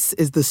 This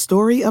is the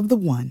story of the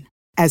one.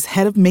 As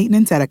head of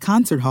maintenance at a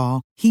concert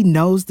hall, he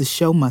knows the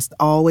show must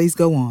always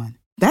go on.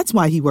 That's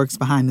why he works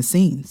behind the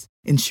scenes,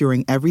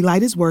 ensuring every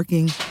light is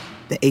working,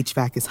 the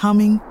HVAC is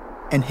humming,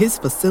 and his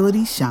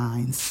facility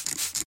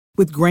shines.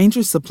 With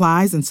Grainger's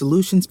supplies and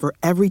solutions for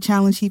every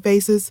challenge he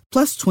faces,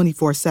 plus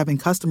 24/7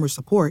 customer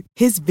support,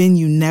 his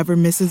venue never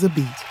misses a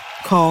beat.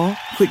 Call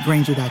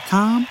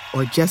quickgrainger.com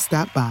or just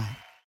stop by.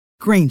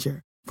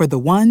 Grainger, for the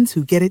ones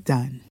who get it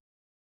done.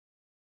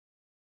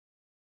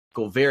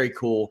 Cool, very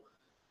cool.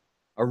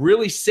 A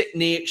really sick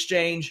knee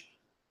exchange.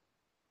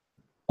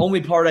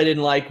 Only part I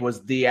didn't like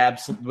was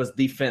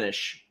the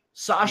finish.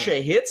 Sasha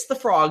hits the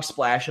frog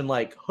splash and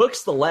like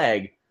hooks the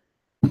leg.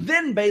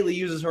 Then Bayley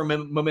uses her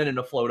momentum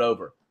to float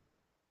over.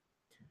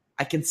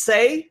 I can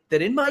say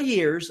that in my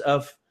years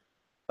of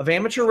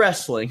amateur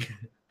wrestling,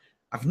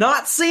 I've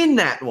not seen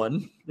that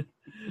one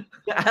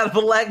out of a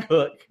leg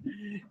hook,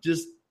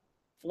 just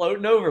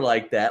floating over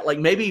like that. Like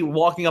maybe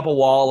walking up a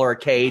wall or a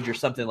cage or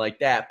something like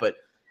that, but.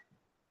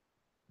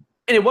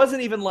 And it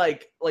wasn't even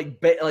like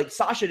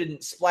Sasha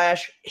didn't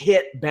splash,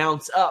 hit,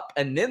 bounce up,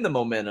 and then the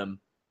momentum.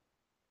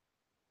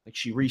 Like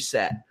she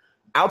reset.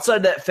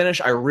 Outside that finish,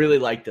 I really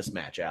liked this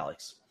match,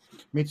 Alex.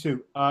 Me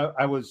too.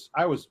 I was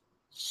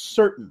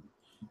certain,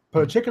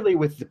 particularly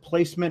with the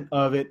placement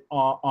of it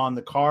on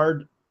the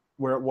card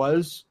where it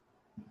was,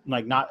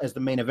 like not as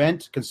the main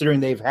event, considering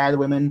they've had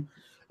women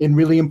in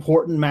really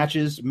important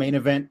matches, main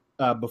event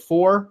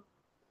before.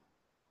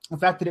 The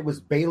fact that it was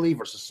Bayley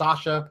versus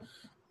Sasha.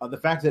 The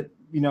fact that,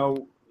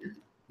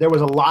 there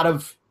was a lot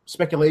of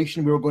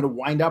speculation we were going to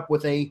wind up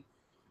with a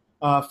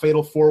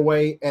fatal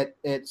four-way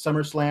at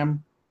SummerSlam.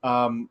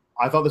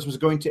 I thought this was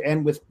going to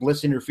end with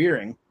Bliss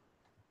interfering,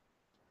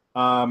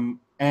 and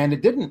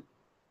it didn't.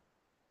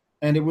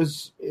 And it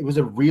was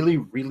a really,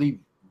 really,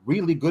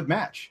 really good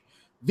match.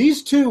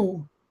 These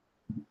two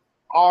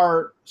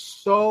are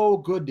so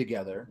good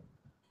together,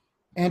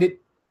 and it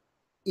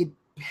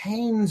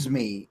pains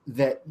me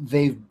that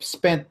they've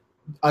spent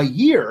a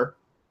year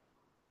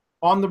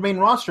on the main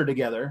roster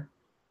together,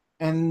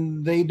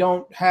 and they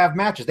don't have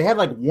matches. They had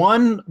like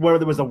one where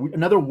there was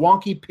another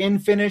wonky pin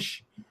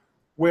finish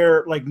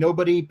where like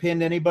nobody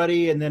pinned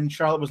anybody, and then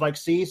Charlotte was like,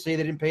 see they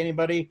didn't pay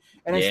anybody.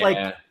 And it's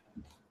like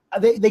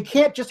they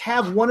can't just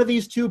have one of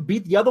these two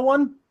beat the other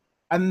one,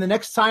 and the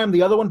next time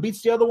the other one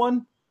beats the other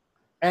one.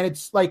 And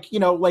it's like,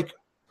 like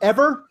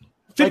ever.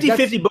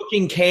 50-50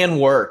 booking can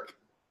work.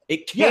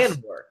 It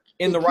can work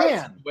in the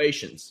right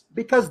situations.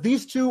 Because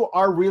these two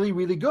are really,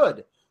 really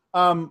good.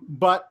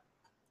 But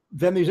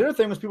then these other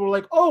things, people are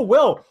like,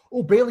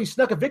 Bayley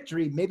snuck a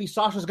victory. Maybe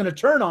Sasha's going to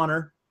turn on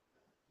her.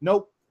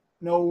 Nope.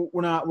 No,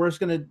 we're not. We're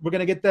going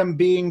to get them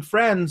being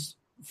friends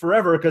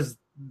forever, because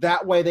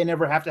that way they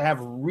never have to have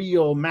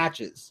real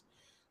matches.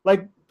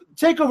 Like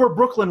TakeOver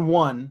Brooklyn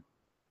 1,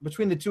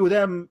 between the two of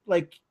them,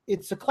 like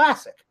it's a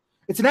classic.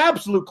 It's an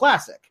absolute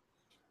classic.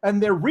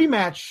 And their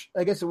rematch,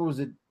 I guess it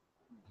was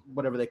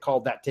whatever they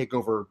called that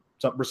TakeOver,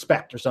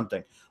 Respect or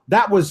something.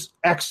 That was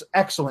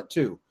excellent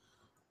too.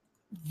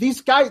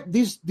 These guys,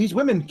 these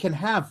women can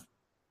have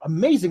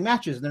amazing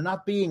matches, and they're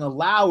not being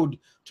allowed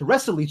to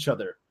wrestle each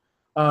other.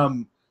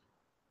 The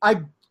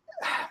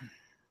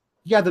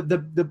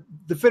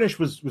finish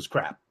was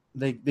crap.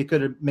 They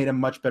could have made a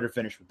much better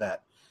finish with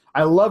that.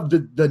 I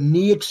loved the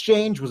knee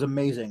exchange was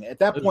amazing. At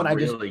that point,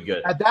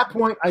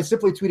 I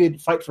simply tweeted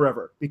 "Fight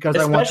Forever" because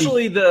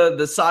especially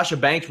the Sasha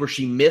Banks where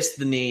she missed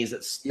the knees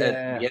at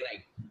the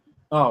beginning.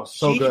 Oh,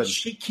 so good.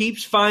 She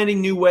keeps finding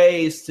new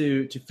ways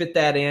to fit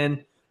that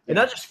in. And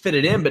not just fit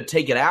it in, but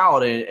take it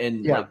out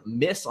and like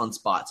miss on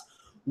spots.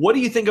 What do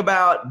you think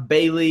about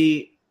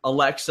Bayley,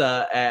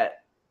 Alexa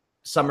at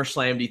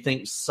SummerSlam? Do you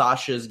think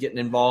Sasha's getting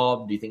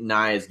involved? Do you think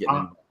Nia's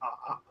getting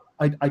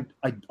involved?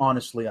 I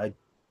honestly, I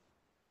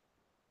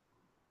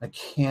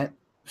can't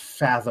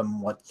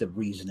fathom what the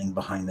reasoning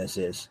behind this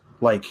is.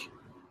 Like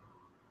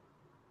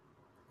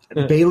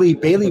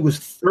Bayley was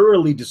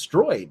thoroughly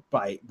destroyed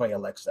by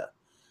Alexa.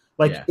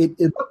 Like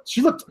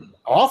she looked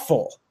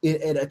awful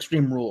at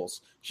Extreme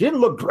Rules. She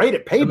didn't look great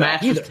at Payback. The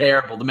match was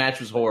terrible. The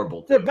match was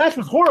horrible. The match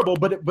was horrible,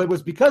 but it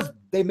was because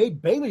they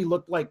made Bayley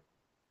look like.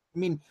 I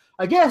mean,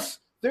 I guess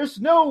there's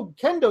no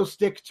kendo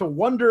stick to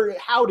wonder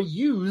how to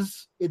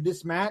use in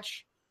this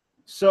match,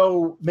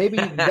 so maybe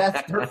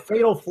that's her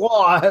fatal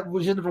flaw.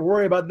 We shouldn't have to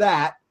worry about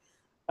that.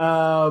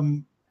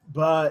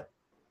 But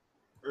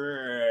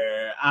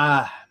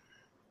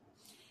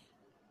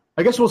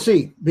I guess we'll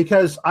see,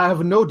 because I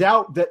have no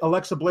doubt that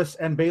Alexa Bliss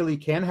and Bayley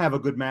can have a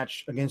good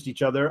match against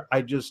each other.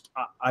 I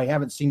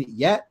haven't seen it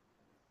yet.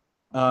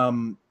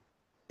 And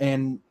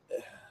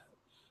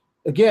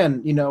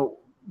again,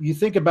 you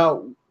think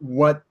about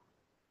what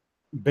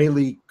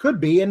Bayley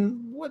could be,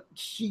 and what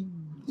she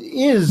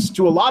is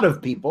to a lot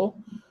of people.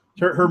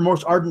 Her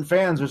most ardent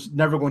fans are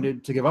never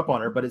going to give up on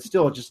her, but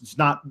it's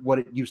not what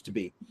it used to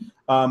be.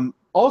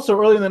 Also,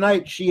 early in the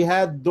night, she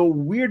had the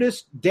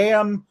weirdest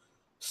damn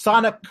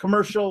Sonic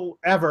commercial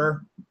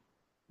ever,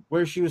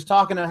 where she was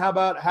talking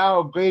about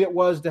how great it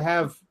was to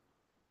have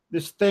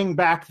this thing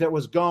back that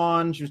was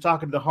gone. She was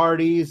talking to the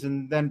Hardys,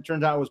 and then it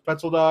turned out it was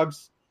pretzel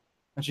dogs.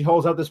 And she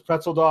holds out this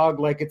pretzel dog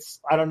like it's,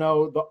 I don't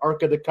know, the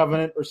Ark of the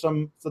Covenant or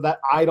so that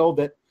idol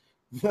that,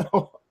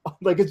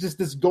 like it's just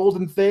this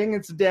golden thing.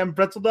 It's a damn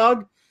pretzel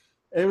dog.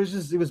 It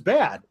was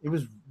bad. It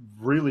was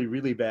really,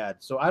 really bad.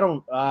 So I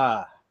don't,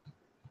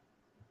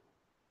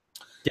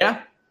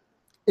 yeah.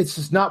 It's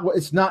just not what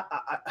it's not.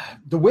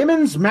 The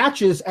women's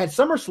matches at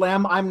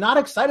SummerSlam, I'm not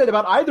excited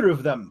about either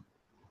of them.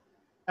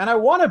 And I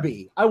want to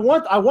be. I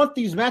want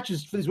these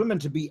matches for these women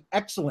to be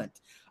excellent.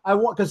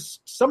 Because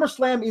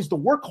SummerSlam is the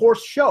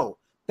workhorse show.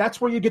 That's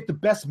where you get the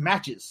best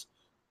matches.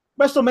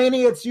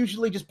 WrestleMania, it's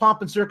usually just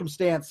pomp and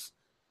circumstance.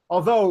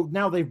 Although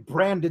now they've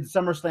branded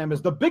SummerSlam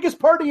as the biggest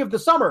party of the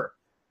summer.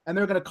 And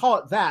they're going to call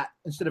it that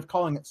instead of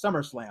calling it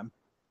SummerSlam.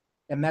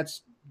 And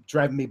that's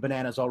driving me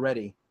bananas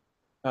already.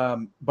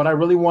 But I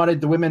really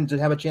wanted the women to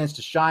have a chance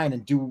to shine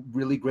and do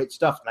really great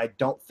stuff. And I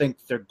don't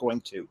think they're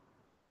going to.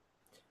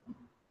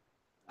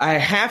 I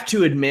have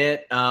to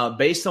admit,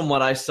 based on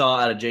what I saw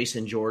out of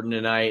Jason Jordan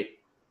tonight,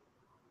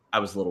 I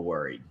was a little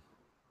worried.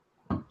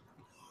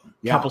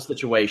 Yeah. Couple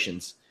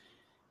situations.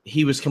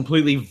 He was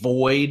completely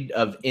void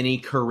of any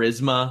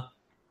charisma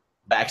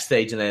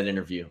backstage in that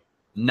interview.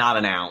 Not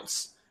an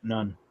ounce.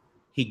 None.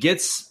 He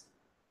gets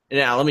 –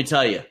 now, let me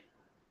tell you,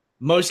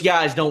 most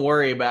guys don't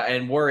worry about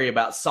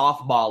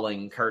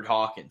softballing Kurt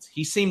Hawkins.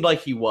 He seemed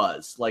like he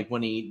was, like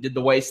when he did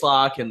the waist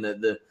lock and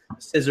the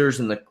scissors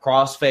and the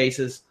cross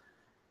faces.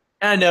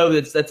 And I know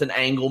that's an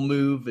angle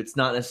move. It's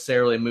not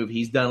necessarily a move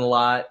he's done a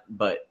lot,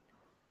 but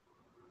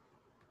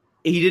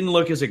he didn't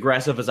look as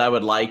aggressive as I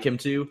would like him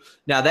to.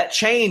 Now, that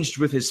changed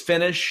with his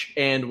finish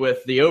and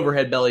with the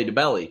overhead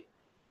belly-to-belly.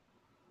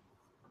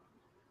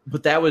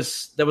 But that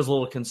was a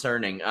little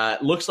concerning.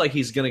 It looks like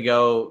he's going to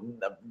go,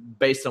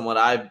 based on what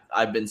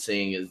I've been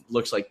seeing, it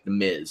looks like The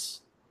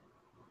Miz.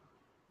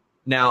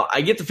 Now,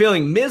 I get the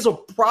feeling Miz will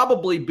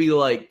probably be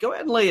like, go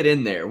ahead and lay it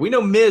in there. We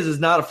know Miz is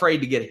not afraid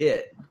to get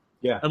hit.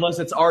 Yeah. Unless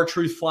it's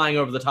R-Truth flying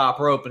over the top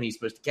rope and he's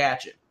supposed to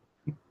catch it.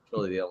 It's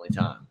really the only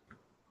time.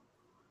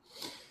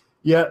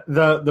 Yeah,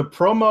 the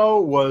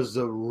promo was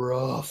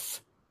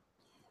rough.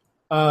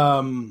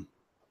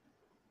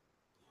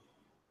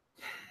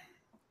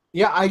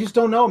 Yeah, I just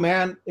don't know,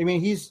 man. I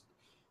mean,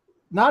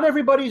 not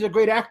everybody's a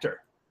great actor.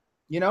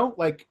 You know,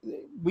 like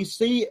we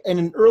see in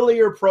an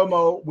earlier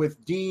promo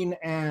with Dean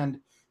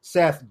and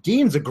Seth,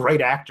 Dean's a great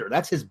actor.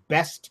 That's his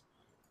best.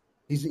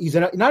 He's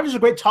not just a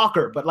great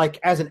talker, but like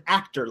as an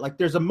actor, like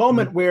there's a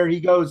moment where he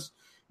goes,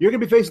 "You're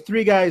gonna be facing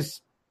 3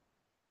 guys.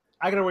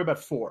 I gotta worry about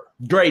 4."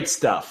 Great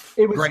stuff.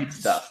 It was great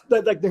stuff.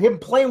 Like him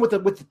playing with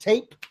the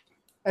tape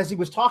as he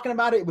was talking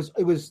about it.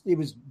 It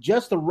was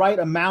just the right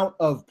amount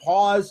of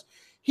pause.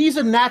 He's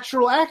a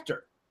natural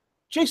actor.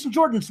 Jason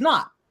Jordan's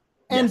not.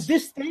 And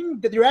This thing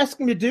that you're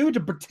asking him to do, to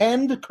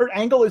pretend Kurt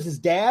Angle is his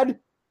dad,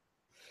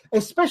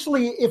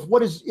 especially if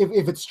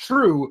it's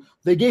true,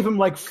 they gave him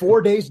like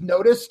 4 days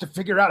notice to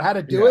figure out how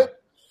to do it.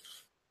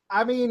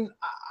 I mean,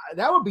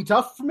 that would be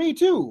tough for me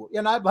too.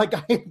 And I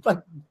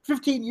had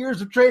 15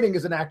 years of training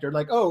as an actor.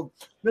 Like, oh,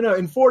 no,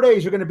 in 4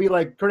 days you're going to be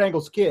like Kurt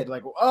Angle's kid.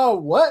 Like, oh,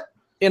 what?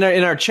 In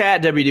our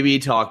chat, WWE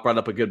Talk brought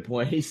up a good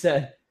point. He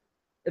said,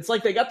 it's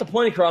like they got the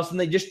point across and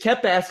they just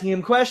kept asking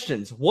him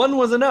questions. One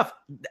was enough.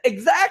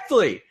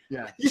 Exactly.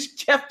 Yeah. He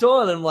just kept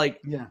on and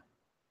yeah.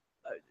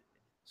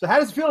 So how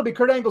does it feel to be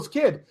Kurt Angle's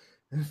kid?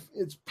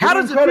 How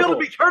does it feel to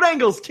be Kurt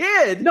Angle's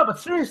kid? No, but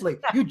seriously,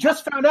 you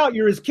just found out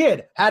you're his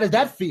kid. How did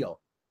that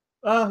feel?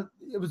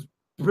 It was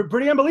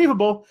pretty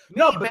unbelievable.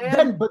 No, but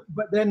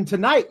then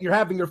tonight you're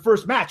having your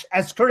first match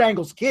as Kurt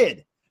Angle's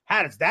kid.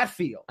 How does that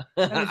feel?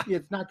 And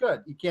it's not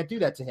good. You can't do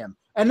that to him.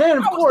 And then,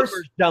 of course, the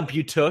first dump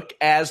you took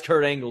as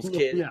Kurt Angle's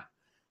kid. Yeah.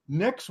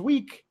 Next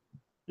week,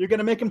 you're going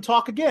to make him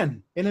talk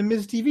again in a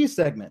Miz TV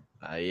segment.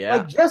 Yeah.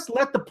 Like, just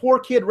let the poor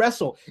kid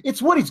wrestle.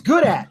 It's what he's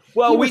good at.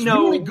 Well, he was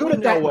really good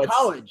at that in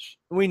college.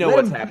 We know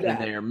what's happening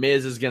there.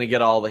 Miz is going to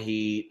get all the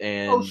heat.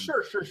 And oh,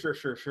 sure.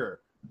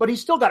 But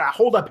he's still got to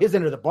hold up his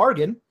end of the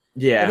bargain.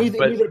 Yeah. And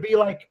either be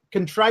like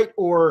contrite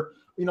or,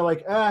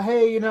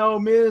 hey,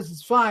 Miz,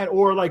 it's fine.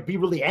 Or like be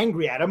really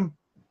angry at him.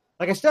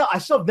 Like I still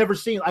have never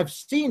seen. I've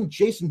seen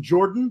Jason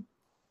Jordan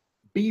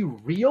be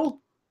real.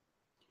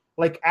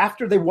 Like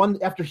after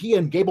he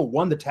and Gable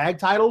won the tag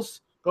titles,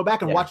 go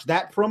back and watch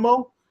that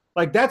promo.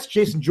 Like that's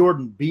Jason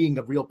Jordan being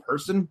a real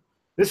person.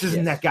 This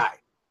isn't that guy.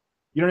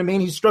 You know what I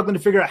mean? He's struggling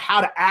to figure out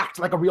how to act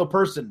like a real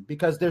person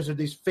because there's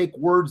these fake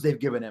words they've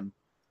given him.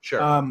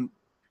 Sure.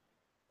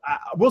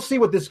 We'll see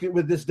what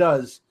this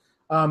does.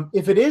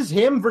 If it is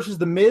him versus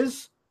The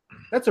Miz,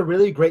 that's a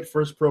really great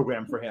first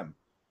program for him.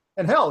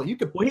 And hell, you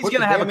could. Well, he's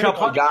going to have a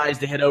couple of guys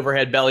to hit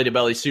overhead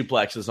belly-to-belly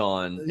suplexes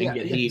on and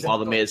get heat while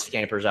The Miz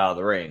scampers out of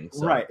the ring.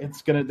 So. Right,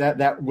 it's gonna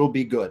that will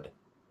be good.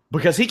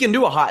 because he can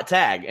do a hot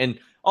tag, and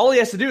all he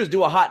has to do is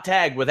do a hot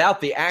tag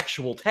without the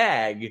actual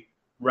tag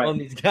on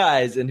these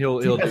guys, and he'll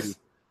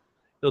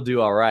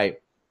do all right.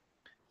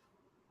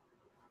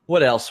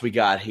 What else we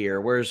got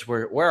here? Where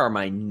are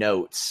my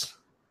notes?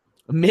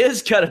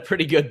 Miz cut a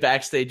pretty good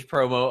backstage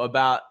promo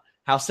about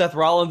how Seth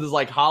Rollins is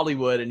like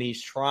Hollywood, and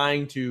he's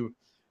trying to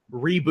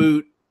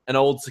reboot an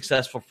old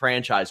successful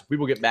franchise. We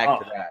will get back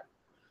to that.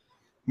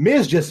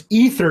 Miz just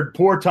ethered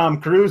poor Tom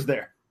Cruise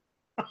there.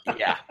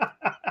 Yeah.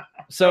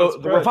 So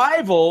the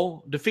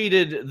Revival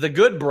defeated the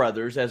Good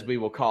Brothers, as we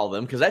will call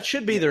them, because that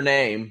should be their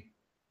name.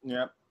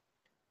 Yep.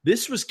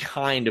 This was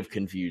kind of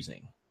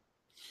confusing.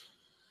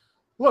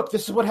 Look,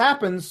 this is what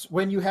happens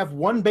when you have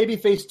one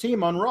babyface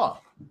team on Raw.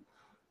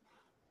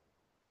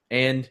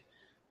 And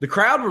the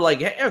crowd were like,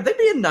 hey, are they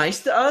being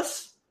nice to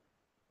us?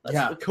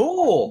 That's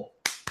cool.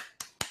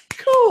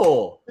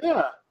 Cool.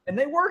 Yeah. And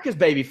they work as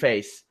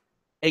babyface,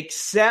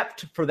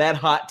 except for that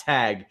hot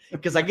tag,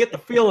 because I get the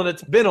feeling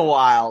it's been a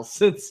while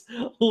since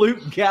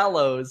Luke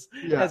Gallows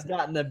has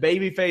gotten a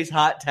babyface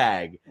hot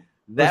tag.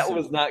 That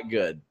was not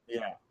good.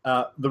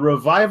 Yeah. The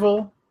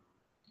Revival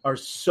are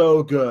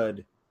so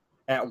good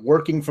at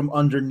working from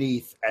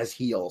underneath as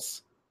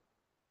heels.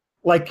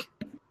 Like,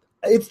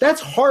 that's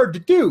hard to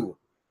do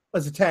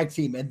as a tag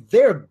team, and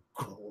they're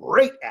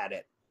great at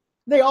it.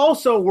 They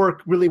also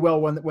work really well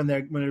when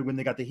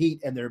they got the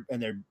heat and they're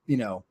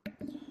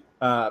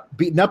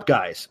beating up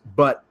guys.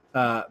 But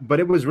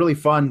it was really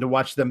fun to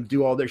watch them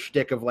do all their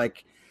shtick of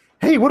like,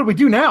 hey, what do we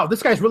do now?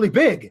 This guy's really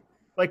big.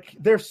 Like,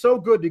 they're so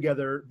good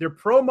together. Their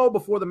promo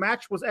before the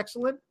match was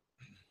excellent.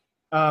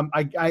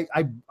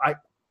 I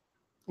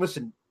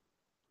listen.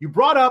 You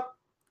brought up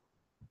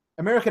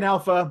American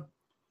Alpha.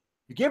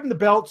 You gave them the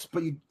belts,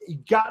 but you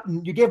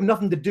gave them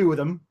nothing to do with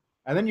them,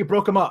 and then you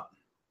broke them up.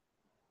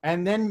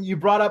 And then you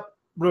brought up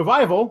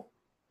Revival.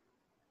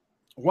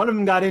 One of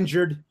them got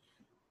injured.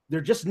 They're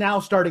just now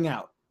starting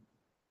out.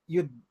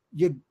 You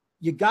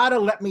gotta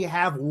let me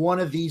have one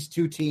of these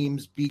two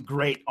teams be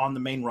great on the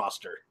main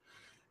roster.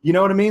 You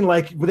know what I mean?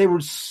 Like, they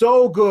were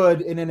so good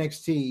in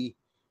NXT.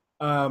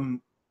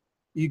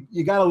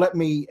 You got to let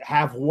me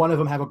have one of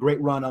them have a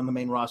great run on the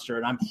main roster,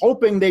 and I'm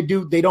hoping they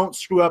don't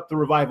screw up the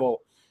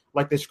Revival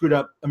like they screwed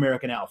up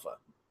American Alpha.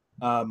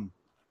 Or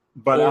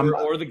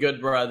the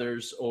Good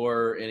Brothers,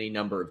 or any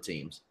number of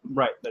teams.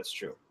 Right, that's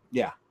true.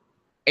 Yeah,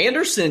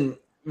 Anderson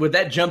with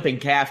that jumping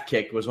calf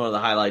kick was one of the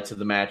highlights of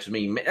the match. I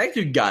mean, that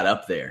dude got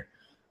up there.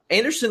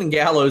 Anderson and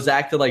Gallows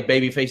acted like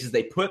baby faces.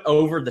 They put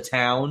over the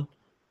town.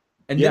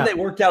 And then they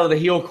worked out of the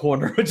heel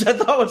corner, which I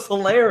thought was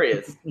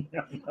hilarious.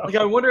 Like,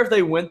 I wonder if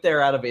they went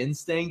there out of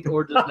instinct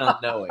or just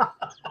not knowing.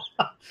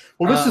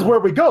 Well, this is where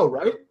we go,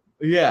 right?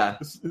 Yeah.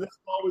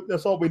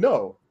 That's all we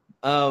know.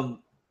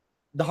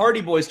 The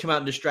Hardy Boys come out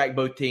and distract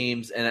both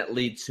teams, and it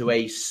leads to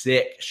a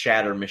sick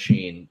shatter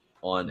machine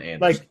on Anderson.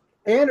 Like,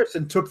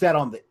 Anderson took that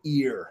on the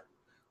ear.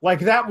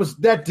 Like,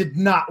 that did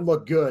not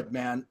look good,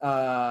 man.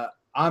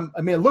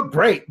 It looked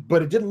great,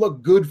 but it didn't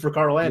look good for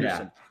Carl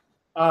Anderson.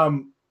 Yeah.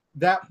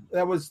 That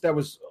was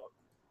the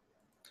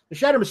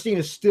Shatter Machine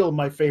is still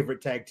my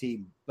favorite tag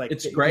team. Like,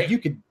 it's great. You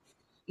can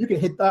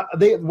hit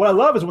what I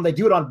love is when they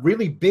do it on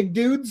really big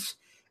dudes,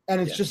 and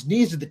it's just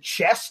knees to the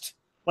chest.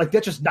 Like,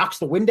 that just knocks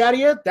the wind out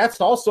of you.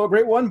 That's also a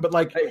great one. But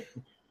like,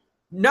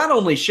 not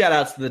only shout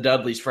outs to the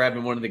Dudleys for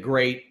having one of the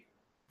great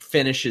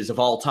finishes of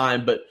all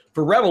time, but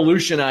for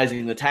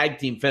revolutionizing the tag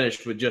team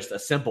finish with just a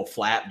simple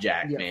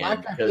flapjack, man.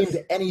 Flapjack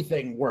into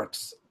anything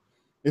works.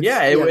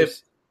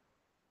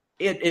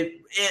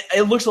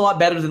 It looks a lot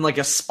better than like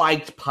a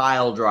spiked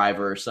pile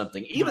driver or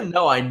something, even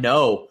though I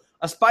know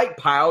a spiked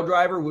pile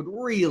driver would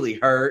really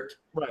hurt.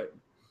 Right.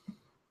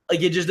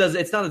 Like, it just does.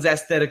 It's not as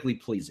aesthetically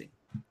pleasing.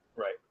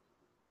 Right.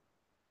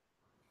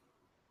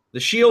 The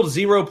Shield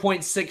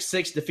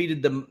 0.66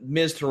 defeated the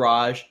Miz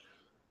Taraj.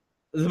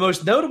 The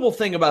most notable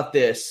thing about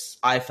this,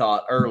 I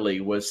thought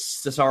early, was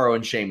Cesaro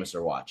and Sheamus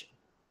are watching.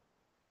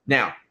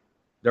 Now,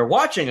 they're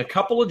watching a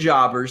couple of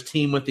jobbers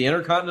team with the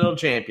Intercontinental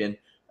Champion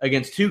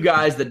against two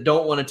guys that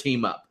don't want to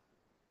team up.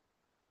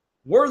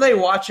 Were they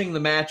watching the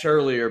match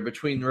earlier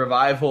between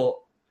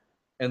Revival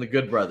and the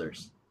Good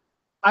Brothers?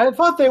 I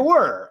thought they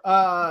were.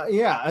 I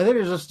think they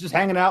were just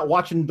hanging out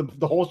watching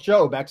the whole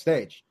show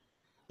backstage.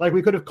 Like,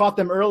 we could have caught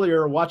them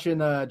earlier watching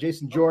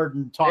Jason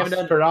Jordan toss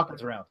Kurt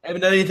Hawkins around.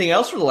 Haven't done anything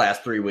else for the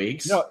last 3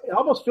 weeks. No, it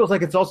almost feels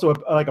like it's also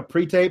like a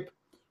pre-tape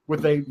where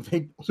they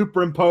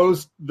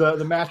superimposed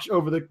the match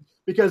over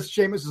because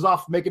Sheamus is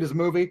off making his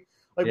movie.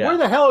 Like, where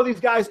the hell are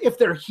these guys? If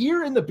they're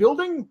here in the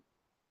building,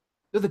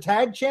 they're the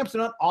tag champs.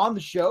 They're not on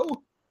the show.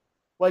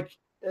 Like,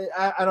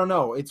 I don't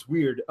know. It's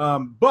weird.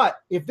 But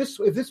if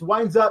this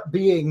winds up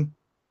being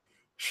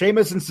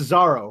Sheamus and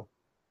Cesaro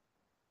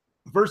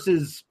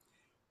versus,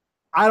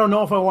 I don't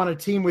know if I want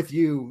to team with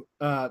you,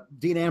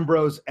 Dean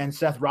Ambrose and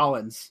Seth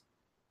Rollins,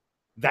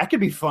 that could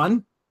be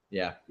fun.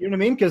 Yeah, you know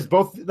what I mean? Because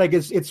both, like,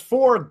 it's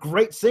four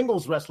great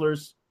singles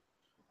wrestlers.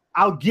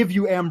 I'll give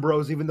you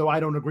Ambrose, even though I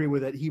don't agree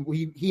with it.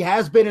 He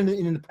has been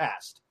in the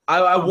past.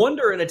 I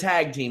wonder in a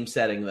tag team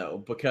setting,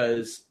 though,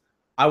 because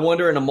I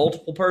wonder in a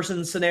multiple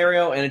person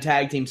scenario and a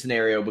tag team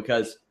scenario,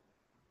 because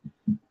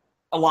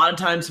a lot of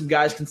times some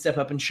guys can step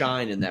up and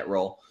shine in that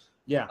role.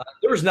 Yeah.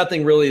 There was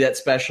nothing really that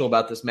special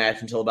about this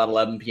match until about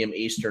 11 p.m.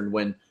 Eastern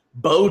when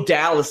Bo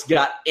Dallas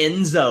got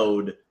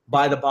Enzo'd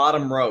by the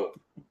bottom rope.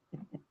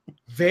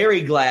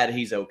 Very glad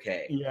he's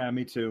okay. Yeah,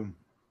 me too.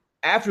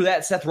 After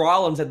that, Seth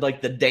Rollins had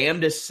like the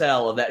damnedest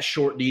sell of that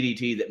short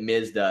DDT that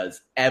Miz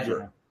does ever.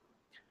 Yeah.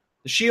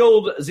 The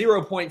Shield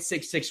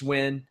 0.66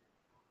 win.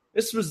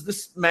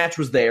 This match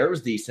was there. It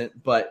was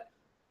decent, but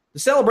the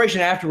celebration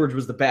afterwards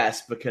was the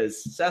best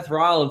because Seth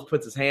Rollins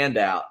puts his hand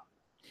out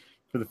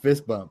for the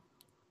fist bump.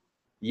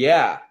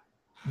 Yeah.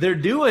 They're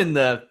doing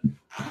the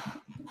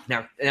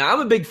now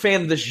I'm a big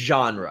fan of this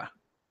genre.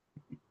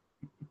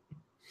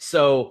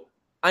 So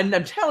I'm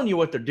telling you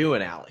what they're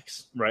doing,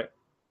 Alex. Right.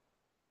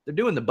 They're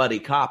doing the buddy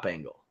cop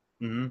angle.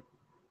 Mm-hmm.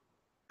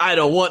 I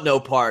don't want no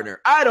partner.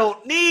 I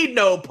don't need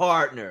no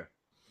partner.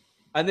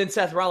 And then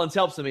Seth Rollins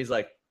helps him. He's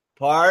like,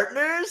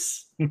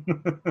 partners?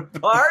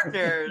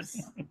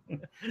 Partners.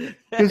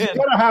 Because you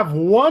got to have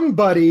one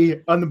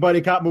buddy on the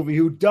buddy cop movie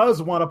who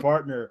does want a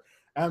partner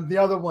and the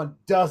other one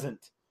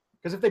doesn't.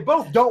 Because if they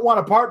both don't want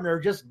a partner,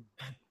 just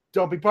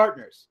don't be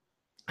partners.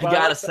 I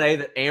got to say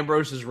that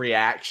Ambrose's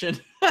reaction,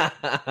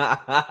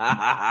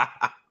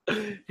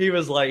 he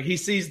was like, he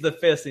sees the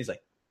fist and he's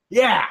like,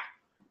 yeah.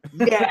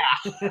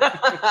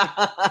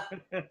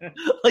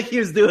 Like he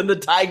was doing the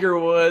Tiger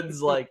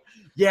Woods, like,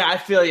 yeah, I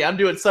feel you. I'm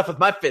doing stuff with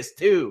my fist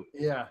too.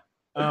 Yeah.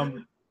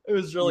 It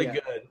was really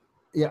good.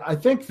 Yeah, I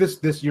think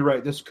this you're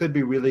right. This could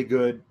be really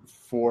good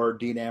for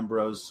Dean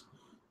Ambrose.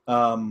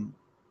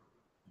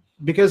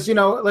 Because,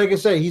 like I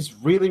say, he's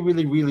really,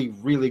 really, really,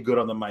 really good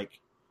on the mic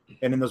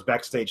and in those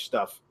backstage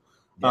stuff.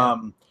 Yeah.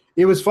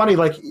 It was funny,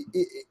 like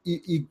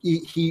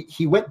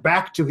he went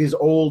back to his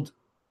old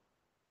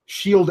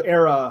Shield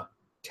era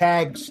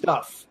tag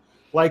stuff.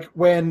 Like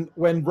when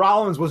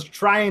Rollins was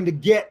trying to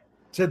get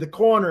to the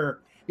corner,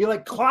 he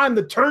like climbed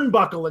the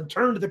turnbuckle and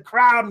turned to the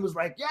crowd and was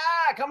like,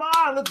 "Yeah, come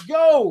on, let's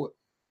go!"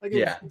 Like,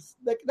 it's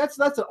like that's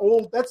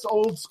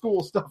old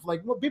school stuff.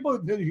 Like, well, people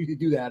don't usually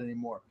do that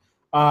anymore.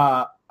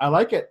 I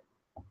like it.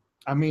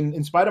 I mean,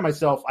 in spite of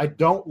myself, I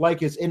don't like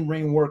his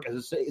in-ring work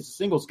as a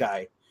singles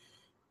guy.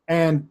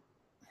 And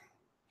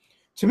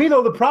to me,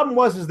 though, the problem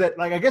is that,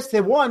 like, I guess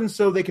they won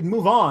so they could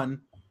move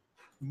on,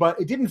 but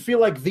it didn't feel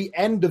like the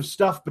end of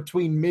stuff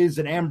between Miz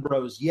and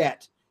Ambrose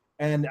yet,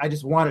 and I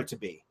just want it to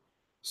be.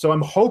 So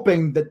I'm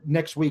hoping that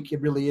next week it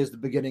really is the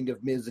beginning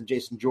of Miz and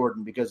Jason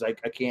Jordan, because I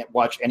can't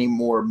watch any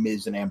more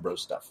Miz and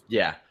Ambrose stuff.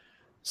 Yeah.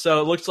 So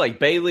it looks like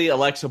Bayley,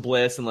 Alexa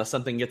Bliss, unless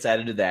something gets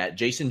added to that,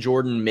 Jason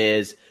Jordan,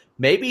 Miz,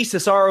 maybe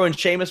Cesaro and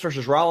Sheamus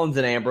versus Rollins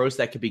and Ambrose.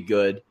 That could be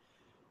good.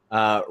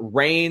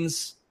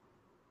 Reigns,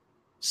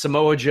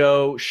 Samoa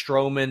Joe,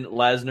 Strowman,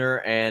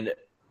 Lesnar, and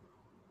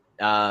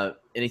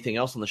anything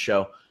else on the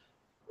show,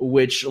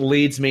 which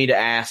leads me to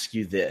ask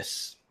you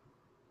this.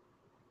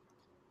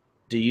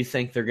 Do you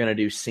think they're going to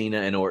do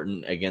Cena and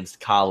Orton against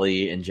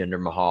Khali and Jinder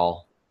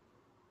Mahal?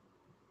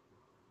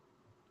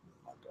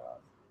 Oh, my God.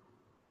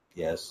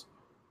 Yes.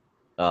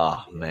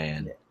 Oh,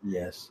 man.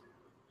 Yes.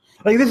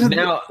 Like, this is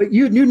now,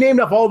 you named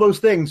up all those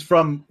things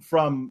from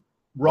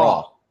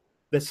Raw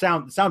that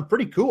sound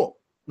pretty cool.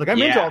 Like,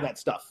 I'm into all that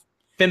stuff.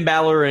 Finn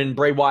Balor and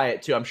Bray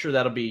Wyatt too. I'm sure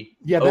that'll be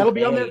that'll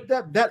be on there.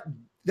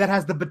 That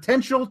has the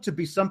potential to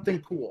be something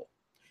cool.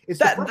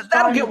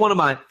 That'll get one of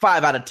my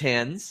 5 out of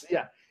 10s.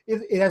 Yeah,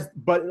 it has,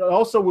 but it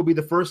also will be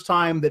the first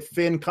time that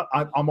Finn.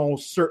 I'm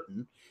almost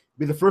certain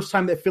be the first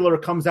time that Filler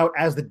comes out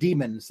as the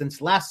Demon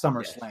since last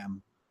SummerSlam.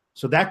 Yes.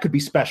 So that could be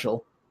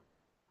special.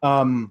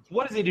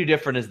 What does he do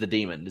different as the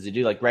Demon? Does he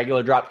do like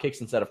regular drop kicks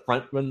instead of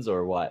front ones,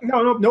 or what?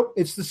 No.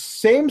 It's the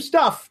same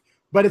stuff,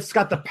 but it's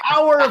got the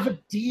power of a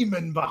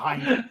demon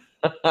behind it.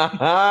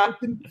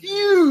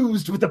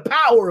 Infused with the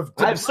power of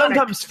demonic. I've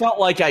sometimes felt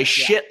like I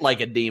shit like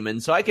a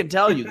demon, so I can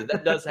tell you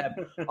that does have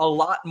a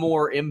lot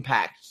more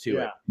impact to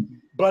it.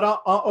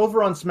 But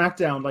over on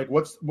SmackDown, like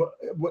what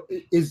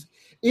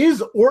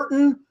is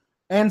Orton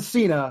and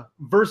Cena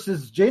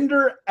versus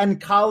Jinder and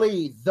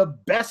Khali the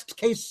best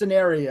case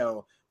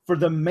scenario for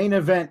the main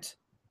event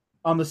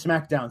on the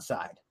SmackDown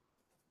side?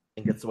 I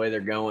think that's the way they're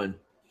going.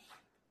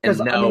 And it's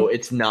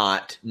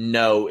not.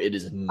 No, it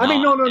is not.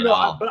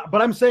 No.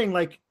 But I'm saying,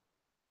 like,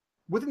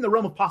 within the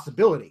realm of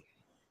possibility,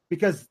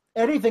 because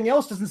anything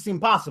else doesn't seem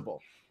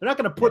possible. They're not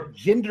going to put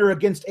Jinder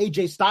against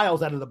AJ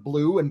Styles out of the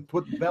blue and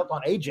put the belt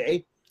on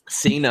AJ.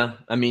 Cena.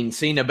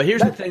 But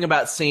here's the thing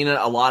about Cena.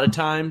 A lot of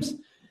times,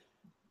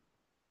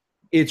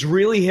 it's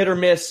really hit or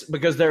miss,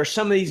 because there are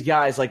some of these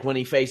guys, like when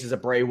he faces a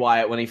Bray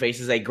Wyatt, when he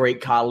faces a Great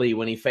Khali,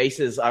 when he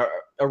faces a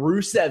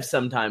Rusev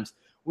sometimes,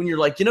 when you're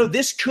like,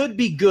 this could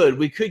be good.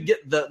 We could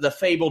get the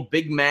fabled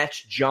big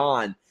match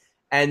John.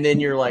 And then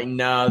you're like,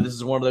 no, this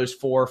is one of those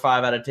 4 or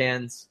 5 out of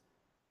 10s.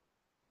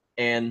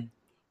 And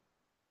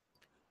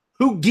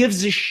who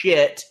gives a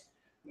shit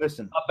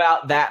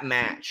about that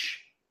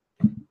match?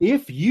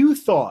 If you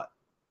thought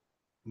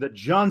that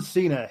John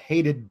Cena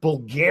hated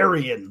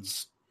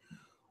Bulgarians,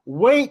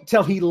 wait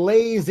till he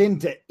lays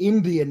into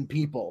Indian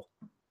people.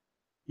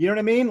 You know what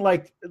I mean?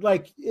 Like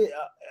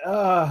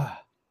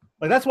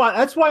that's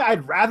why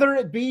I'd rather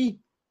it be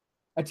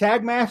a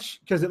tag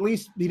match, because at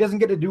least he doesn't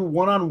get to do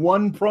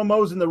one-on-one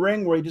promos in the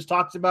ring where he just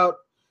talks about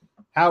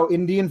how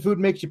Indian food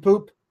makes you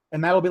poop,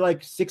 and that'll be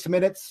like 6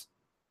 minutes.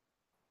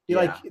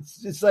 Like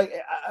it's like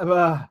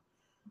I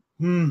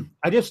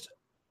just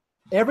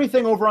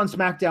everything over on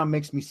SmackDown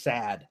makes me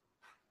sad.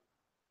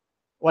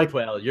 Like,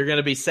 well, you're going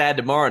to be sad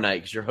tomorrow night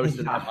because you're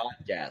hosting a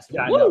podcast.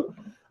 Yeah, I know.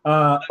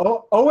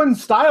 Owen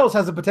Styles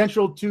has the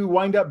potential to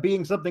wind up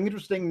being something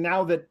interesting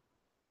now that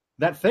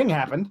thing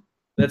happened.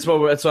 That's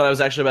what I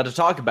was actually about to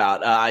talk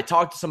about. I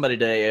talked to somebody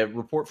today, a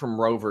report from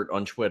Rovert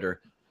on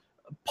Twitter.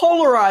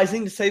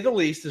 Polarizing, to say the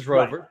least, is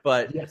Rovert, right.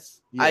 But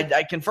yes.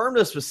 I confirmed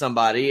this with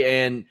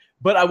somebody,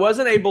 but I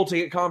wasn't able to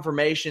get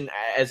confirmation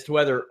as to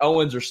whether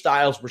Owens or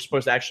Styles were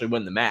supposed to actually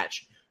win the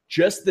match.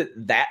 Just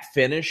that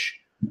finish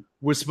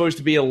was supposed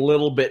to be a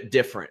little bit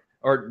different.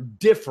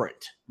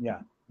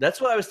 Yeah.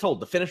 That's what I was told.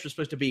 The finish was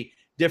supposed to be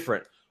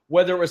different.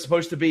 Whether it was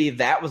supposed to be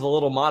that with a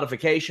little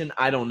modification,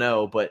 I don't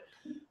know. But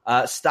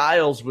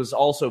Styles was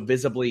also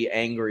visibly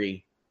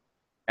angry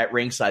at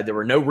ringside. There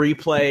were no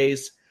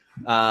replays.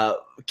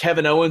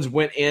 Kevin Owens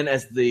went in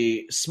as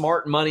the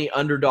smart money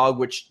underdog,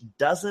 which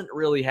doesn't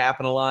really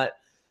happen a lot.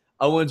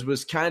 Owens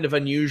was kind of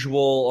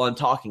unusual on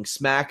talking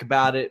smack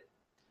about it.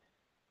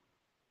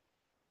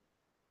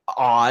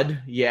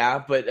 Odd,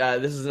 yeah, but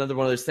this is another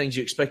one of those things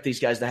you expect these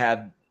guys to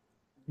have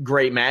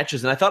great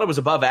matches. And I thought it was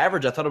above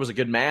average. I thought it was a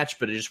good match,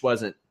 but it just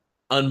wasn't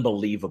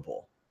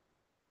unbelievable.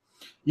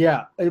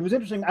 Yeah, it was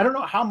interesting. I don't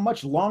know how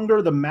much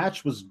longer the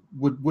match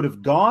would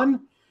have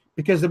gone,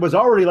 because there was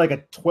already like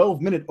a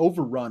 12-minute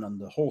overrun on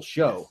the whole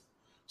show.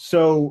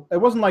 So it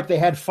wasn't like they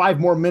had 5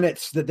 more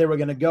minutes that they were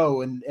going to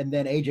go and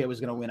then AJ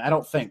was going to win. I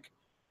don't think.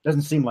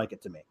 Doesn't seem like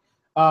it to me.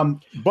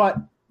 But,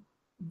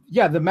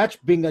 yeah, the match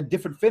being a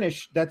different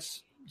finish,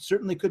 that's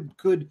certainly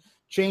could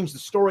change the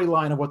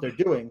storyline of what they're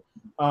doing.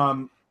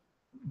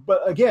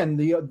 But, again,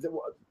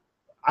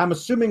 I'm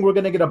assuming we're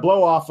going to get a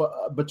blow-off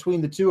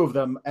between the two of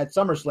them at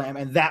SummerSlam,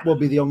 and that will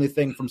be the only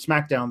thing from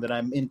SmackDown that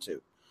I'm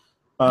into.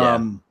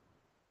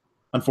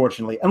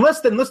 Unfortunately, unless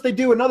they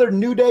do another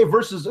New Day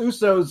versus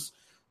Usos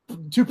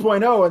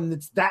 2.0 and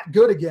it's that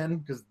good again,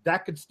 because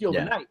that could steal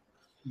the night.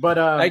 But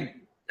I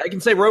can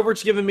say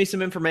Robert's given me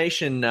some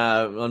information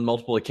on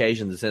multiple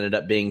occasions that's ended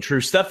up being true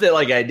stuff that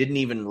like I didn't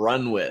even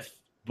run with,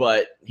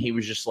 but he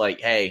was just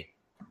like, "Hey,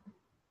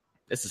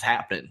 this is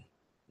happening."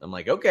 I'm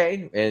like,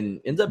 "Okay,"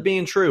 and ends up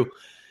being true.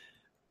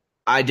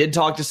 I did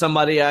talk to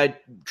somebody I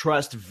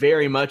trust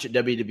very much at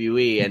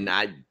WWE, and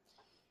I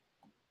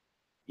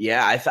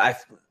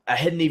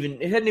hadn't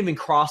even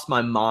crossed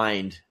my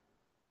mind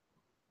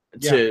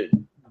until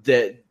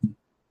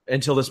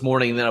this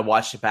morning, and then I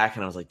watched it back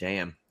and I was like,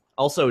 damn.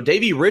 Also,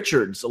 Davey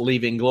Richards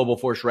leaving Global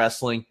Force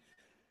Wrestling.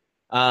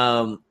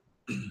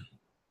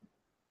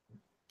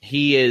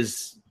 He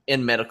is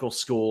in medical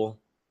school.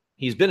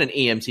 He's been an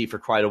EMT for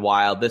quite a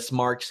while. This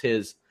marks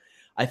his,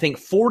 I think,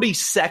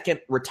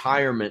 42nd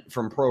retirement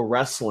from pro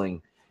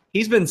wrestling.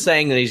 He's been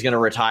saying that he's going to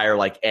retire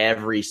like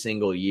every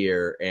single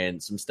year,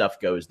 and some stuff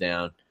goes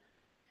down.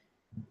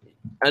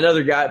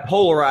 Another guy,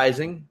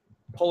 polarizing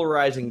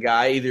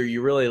guy. Either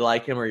you really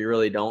like him or you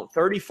really don't.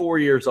 34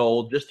 years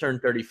old, just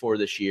turned 34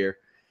 this year.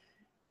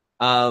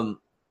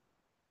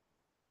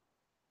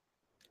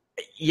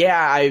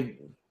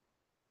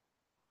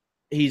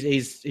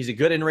 He's a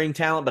good in-ring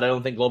talent, but I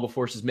don't think Global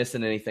Force is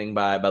missing anything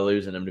by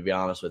losing him, to be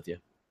honest with you.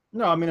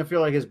 No, I mean, I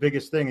feel like his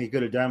biggest thing he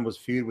could have done was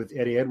feud with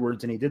Eddie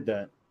Edwards, and he did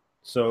that.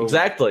 So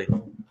exactly,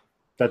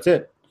 that's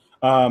it.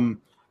 Hey,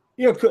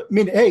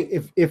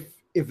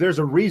 if there's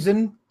a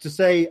reason to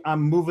say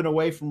I'm moving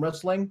away from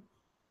wrestling,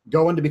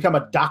 going to become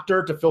a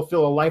doctor to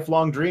fulfill a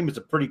lifelong dream is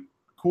a pretty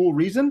cool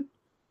reason.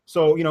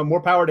 So,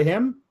 more power to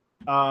him.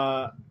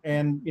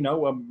 And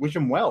wish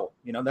him well.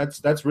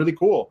 That's really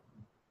cool.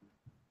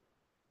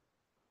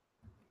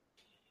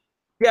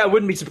 Yeah, I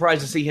wouldn't be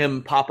surprised to see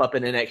him pop up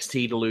in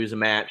NXT to lose a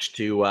match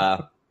to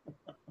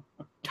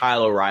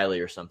Kyle O'Reilly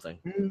or something.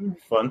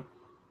 Fun.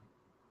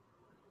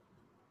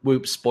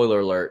 Whoops,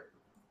 spoiler alert,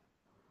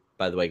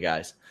 by the way,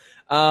 guys.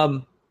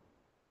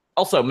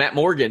 Also, Matt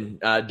Morgan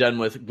done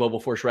with Global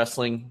Force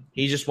Wrestling.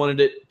 He just wanted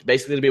it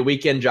basically to be a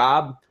weekend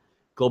job.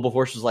 Global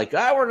Force was like,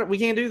 we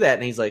can't do that.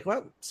 And he's like,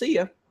 well, see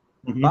ya.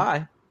 Mm-hmm.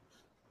 Bye.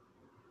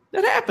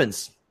 That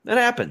happens.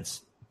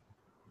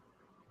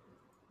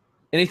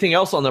 Anything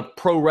else on the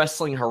pro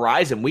wrestling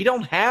horizon? We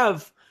don't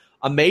have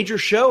a major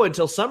show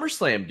until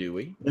SummerSlam, do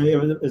we?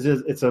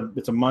 It's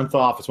a month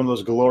off. It's one of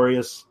those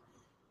glorious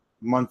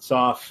months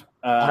off.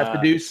 I'll have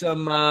to do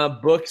some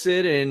books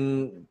it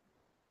and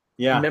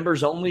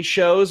members only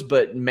shows,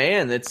 but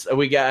man,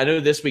 I know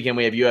this weekend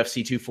we have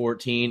UFC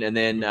 214, and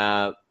then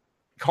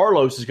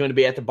Carlos is going to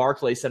be at the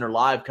Barclays Center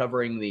live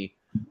covering the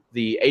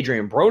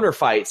Adrian Broner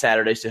fight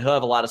Saturday, so he'll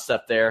have a lot of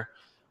stuff there.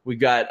 We've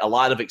got a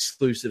lot of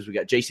exclusives. We've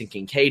got Jason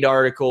Kincaid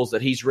articles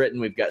that he's written.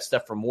 We've got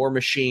stuff from War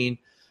Machine.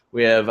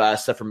 We have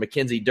stuff from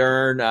Mackenzie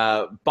Dern,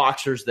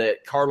 boxers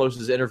that Carlos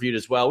has interviewed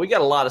as well. We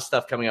got a lot of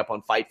stuff coming up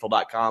on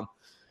Fightful.com.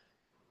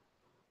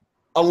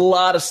 a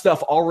lot of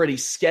stuff already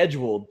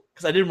scheduled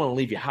because I didn't want to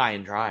leave you high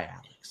and dry,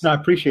 Alex. No, I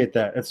appreciate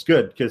that. It's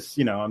good because,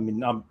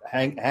 I'm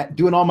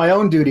doing all my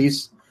own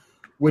duties,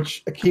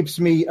 which keeps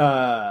me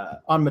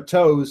on my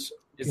toes.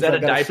 Is that a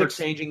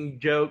diaper-changing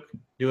joke,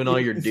 doing all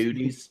your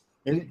duties?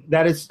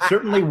 That is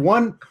certainly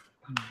one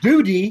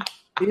duty.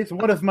 It is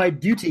one of my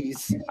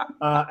duties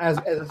as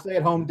a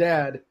stay-at-home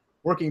dad,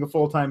 working a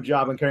full-time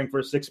job and caring for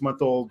a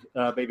 6-month-old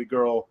baby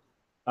girl.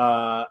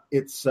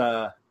 It's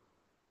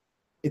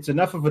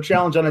enough of a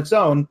challenge on its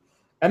own.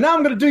 And now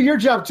I'm going to do your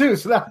job too,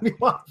 so that'll be a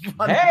lot of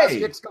fun.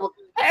 Hey,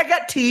 I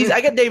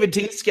got David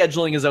Tease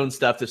scheduling his own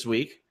stuff this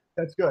week.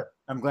 That's good.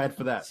 I'm glad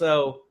for that.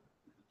 So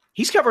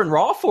he's covering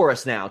Raw for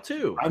us now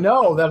too. I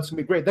know. That's going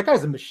to be great. That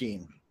guy's a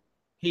machine.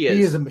 He is.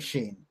 He is a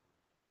machine.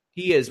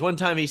 He is. One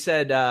time he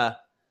said,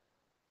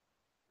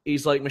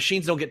 he's like,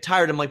 machines don't get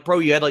tired. I'm like, bro,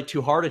 you had like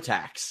 2 heart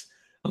attacks.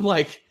 I'm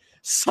like,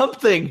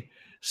 something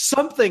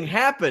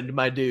happened,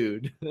 my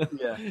dude.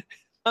 Yeah.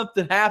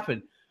 Something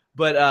happened.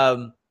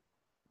 But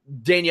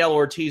Danielle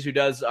Ortiz, who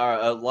does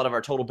a lot of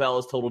our Total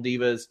Bellas, Total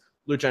Divas,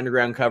 Lucha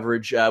Underground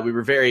coverage, we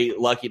were very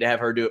lucky to have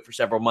her do it for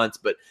several months.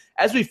 But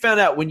as we found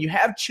out, when you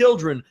have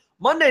children,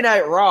 Monday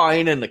Night Raw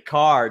ain't in the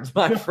cards,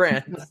 my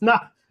friend.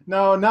 Not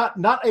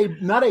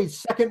a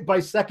second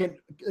by second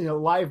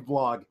live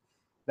blog.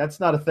 That's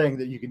not a thing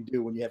that you can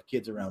do when you have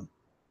kids around.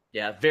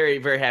 Yeah, very,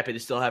 very happy to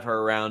still have her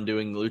around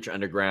doing Lucha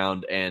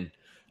Underground and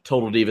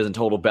Total Divas and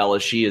Total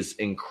Bellas. She is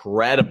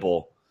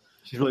incredible.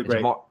 She's really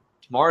great.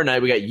 Tomorrow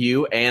night we got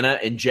you, Anna,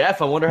 and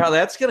Jeff. I wonder how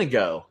that's going to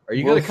go. Are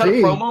you going to cut a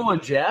promo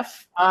on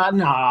Jeff?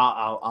 No,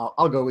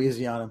 I'll go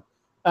easy on him.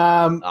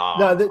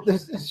 No,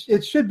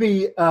 it should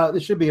be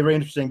very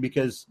interesting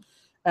because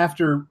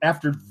after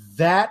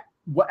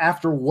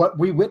what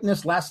we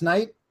witnessed last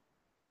night,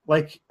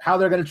 like how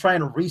they're going to try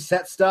and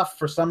reset stuff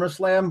for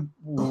SummerSlam,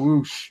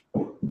 whoosh.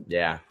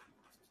 Yeah.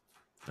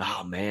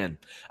 Oh, man.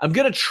 I'm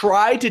going to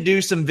try to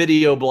do some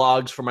video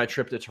blogs for my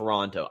trip to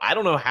Toronto. I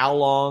don't know how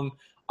long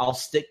I'll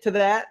stick to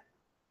that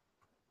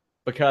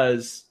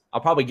because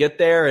I'll probably get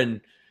there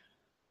and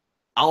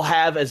I'll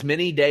have as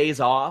many days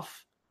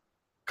off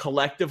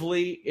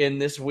collectively in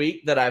this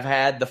week that I've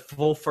had the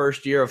full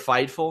first year of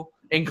Fightful,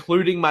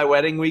 including my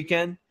wedding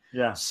weekend.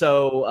 Yeah.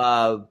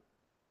 So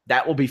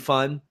that will be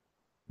fun.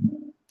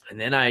 And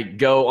then I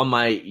go on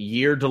my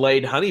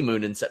year-delayed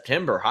honeymoon in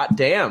September. Hot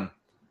damn.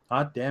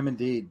 Hot damn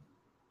indeed.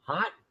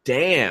 Hot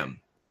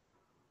damn.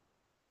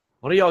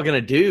 What are y'all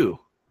going to do?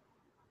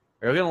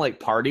 Are you going to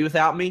party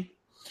without me?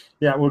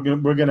 Yeah, we're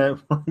gonna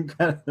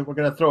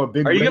throw a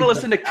big. Are you going to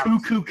listen to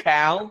Cuckoo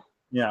Cal?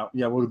 Yeah,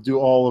 we'll do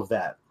all of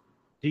that.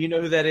 Do you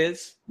know who that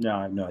is? No,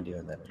 I have no idea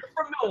who that is. You're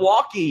from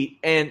Milwaukee,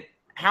 and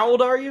how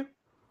old are you?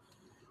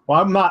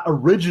 Well, I'm not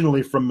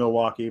originally from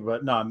Milwaukee,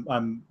 but no,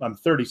 I'm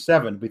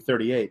 37, be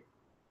 38.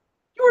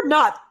 You're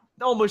not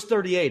almost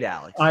 38,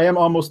 Alex. I am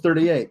almost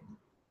 38.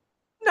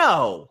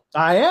 No,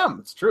 I am.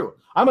 It's true.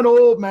 I'm an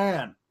old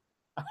man.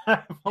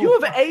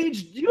 You have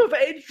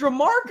aged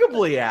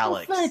remarkably,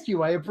 Alex. Well, thank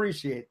you. I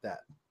appreciate that.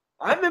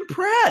 I'm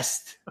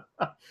impressed.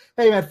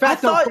 Hey, man,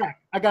 fat don't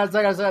crack. I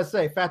gotta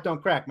say, fat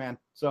don't crack, man.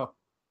 So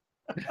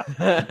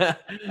I'm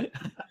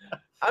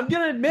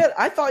gonna admit,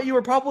 I thought you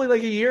were probably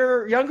like a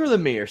year younger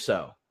than me or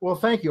so. Well,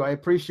 thank you. I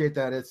appreciate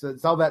that.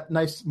 It's all that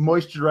nice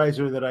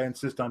moisturizer that I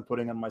insist on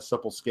putting on my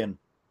supple skin.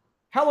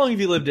 How long have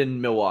you lived in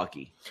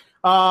Milwaukee?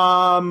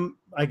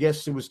 I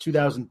guess it was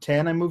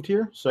 2010 I moved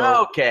here.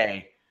 So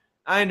okay.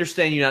 I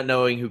understand you not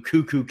knowing who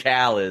Cuckoo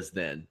Cal is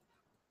then.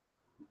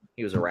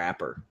 He was a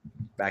rapper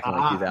back in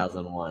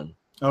 2001.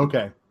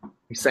 Okay.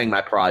 He sang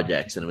my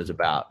projects, and it was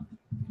about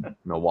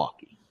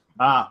Milwaukee.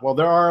 Well,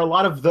 there are a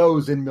lot of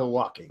those in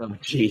Milwaukee. Oh,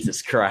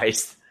 Jesus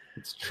Christ.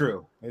 It's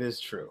true. It is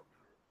true.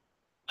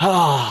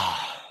 Well,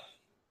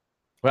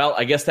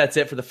 I guess that's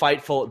it for the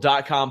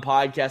Fightful.com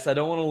podcast. I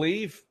don't want to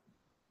leave.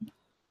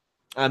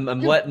 I'm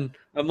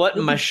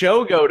letting my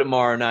show go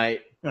tomorrow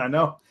night. I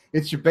know.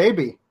 It's your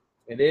baby.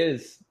 It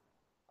is.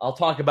 I'll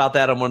talk about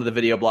that on one of the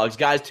video blogs.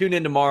 Guys, tune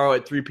in tomorrow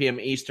at 3 p.m.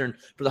 Eastern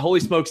for the Holy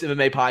Smokes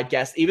MMA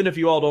podcast. Even if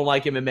you all don't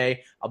like MMA,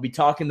 I'll be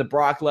talking the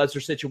Brock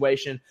Lesnar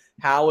situation,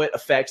 how it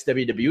affects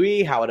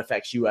WWE, how it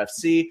affects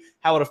UFC,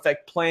 how it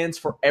affects plans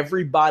for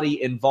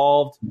everybody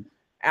involved.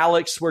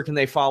 Alex, where can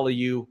they follow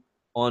you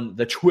on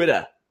the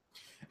Twitter?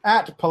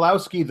 At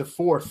Pulowski the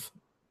Fourth.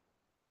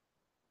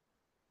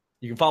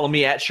 You can follow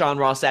me at Sean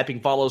Ross Sapp. You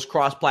can follow us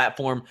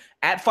cross-platform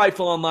at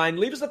Fightful Online.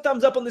 Leave us a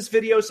thumbs up on this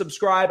video.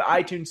 Subscribe,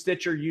 iTunes,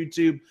 Stitcher,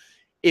 YouTube.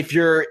 If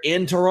you're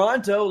in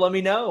Toronto, let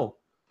me know.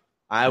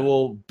 I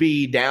will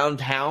be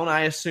downtown,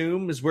 I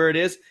assume, is where it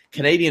is.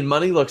 Canadian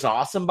Money looks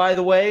awesome, by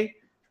the way.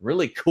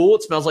 Really cool.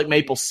 It smells like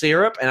maple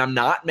syrup, and I'm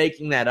not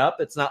making that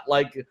up. It's not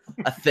like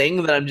a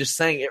thing that I'm just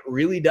saying. It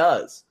really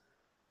does.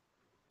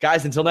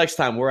 Guys, until next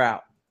time, we're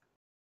out.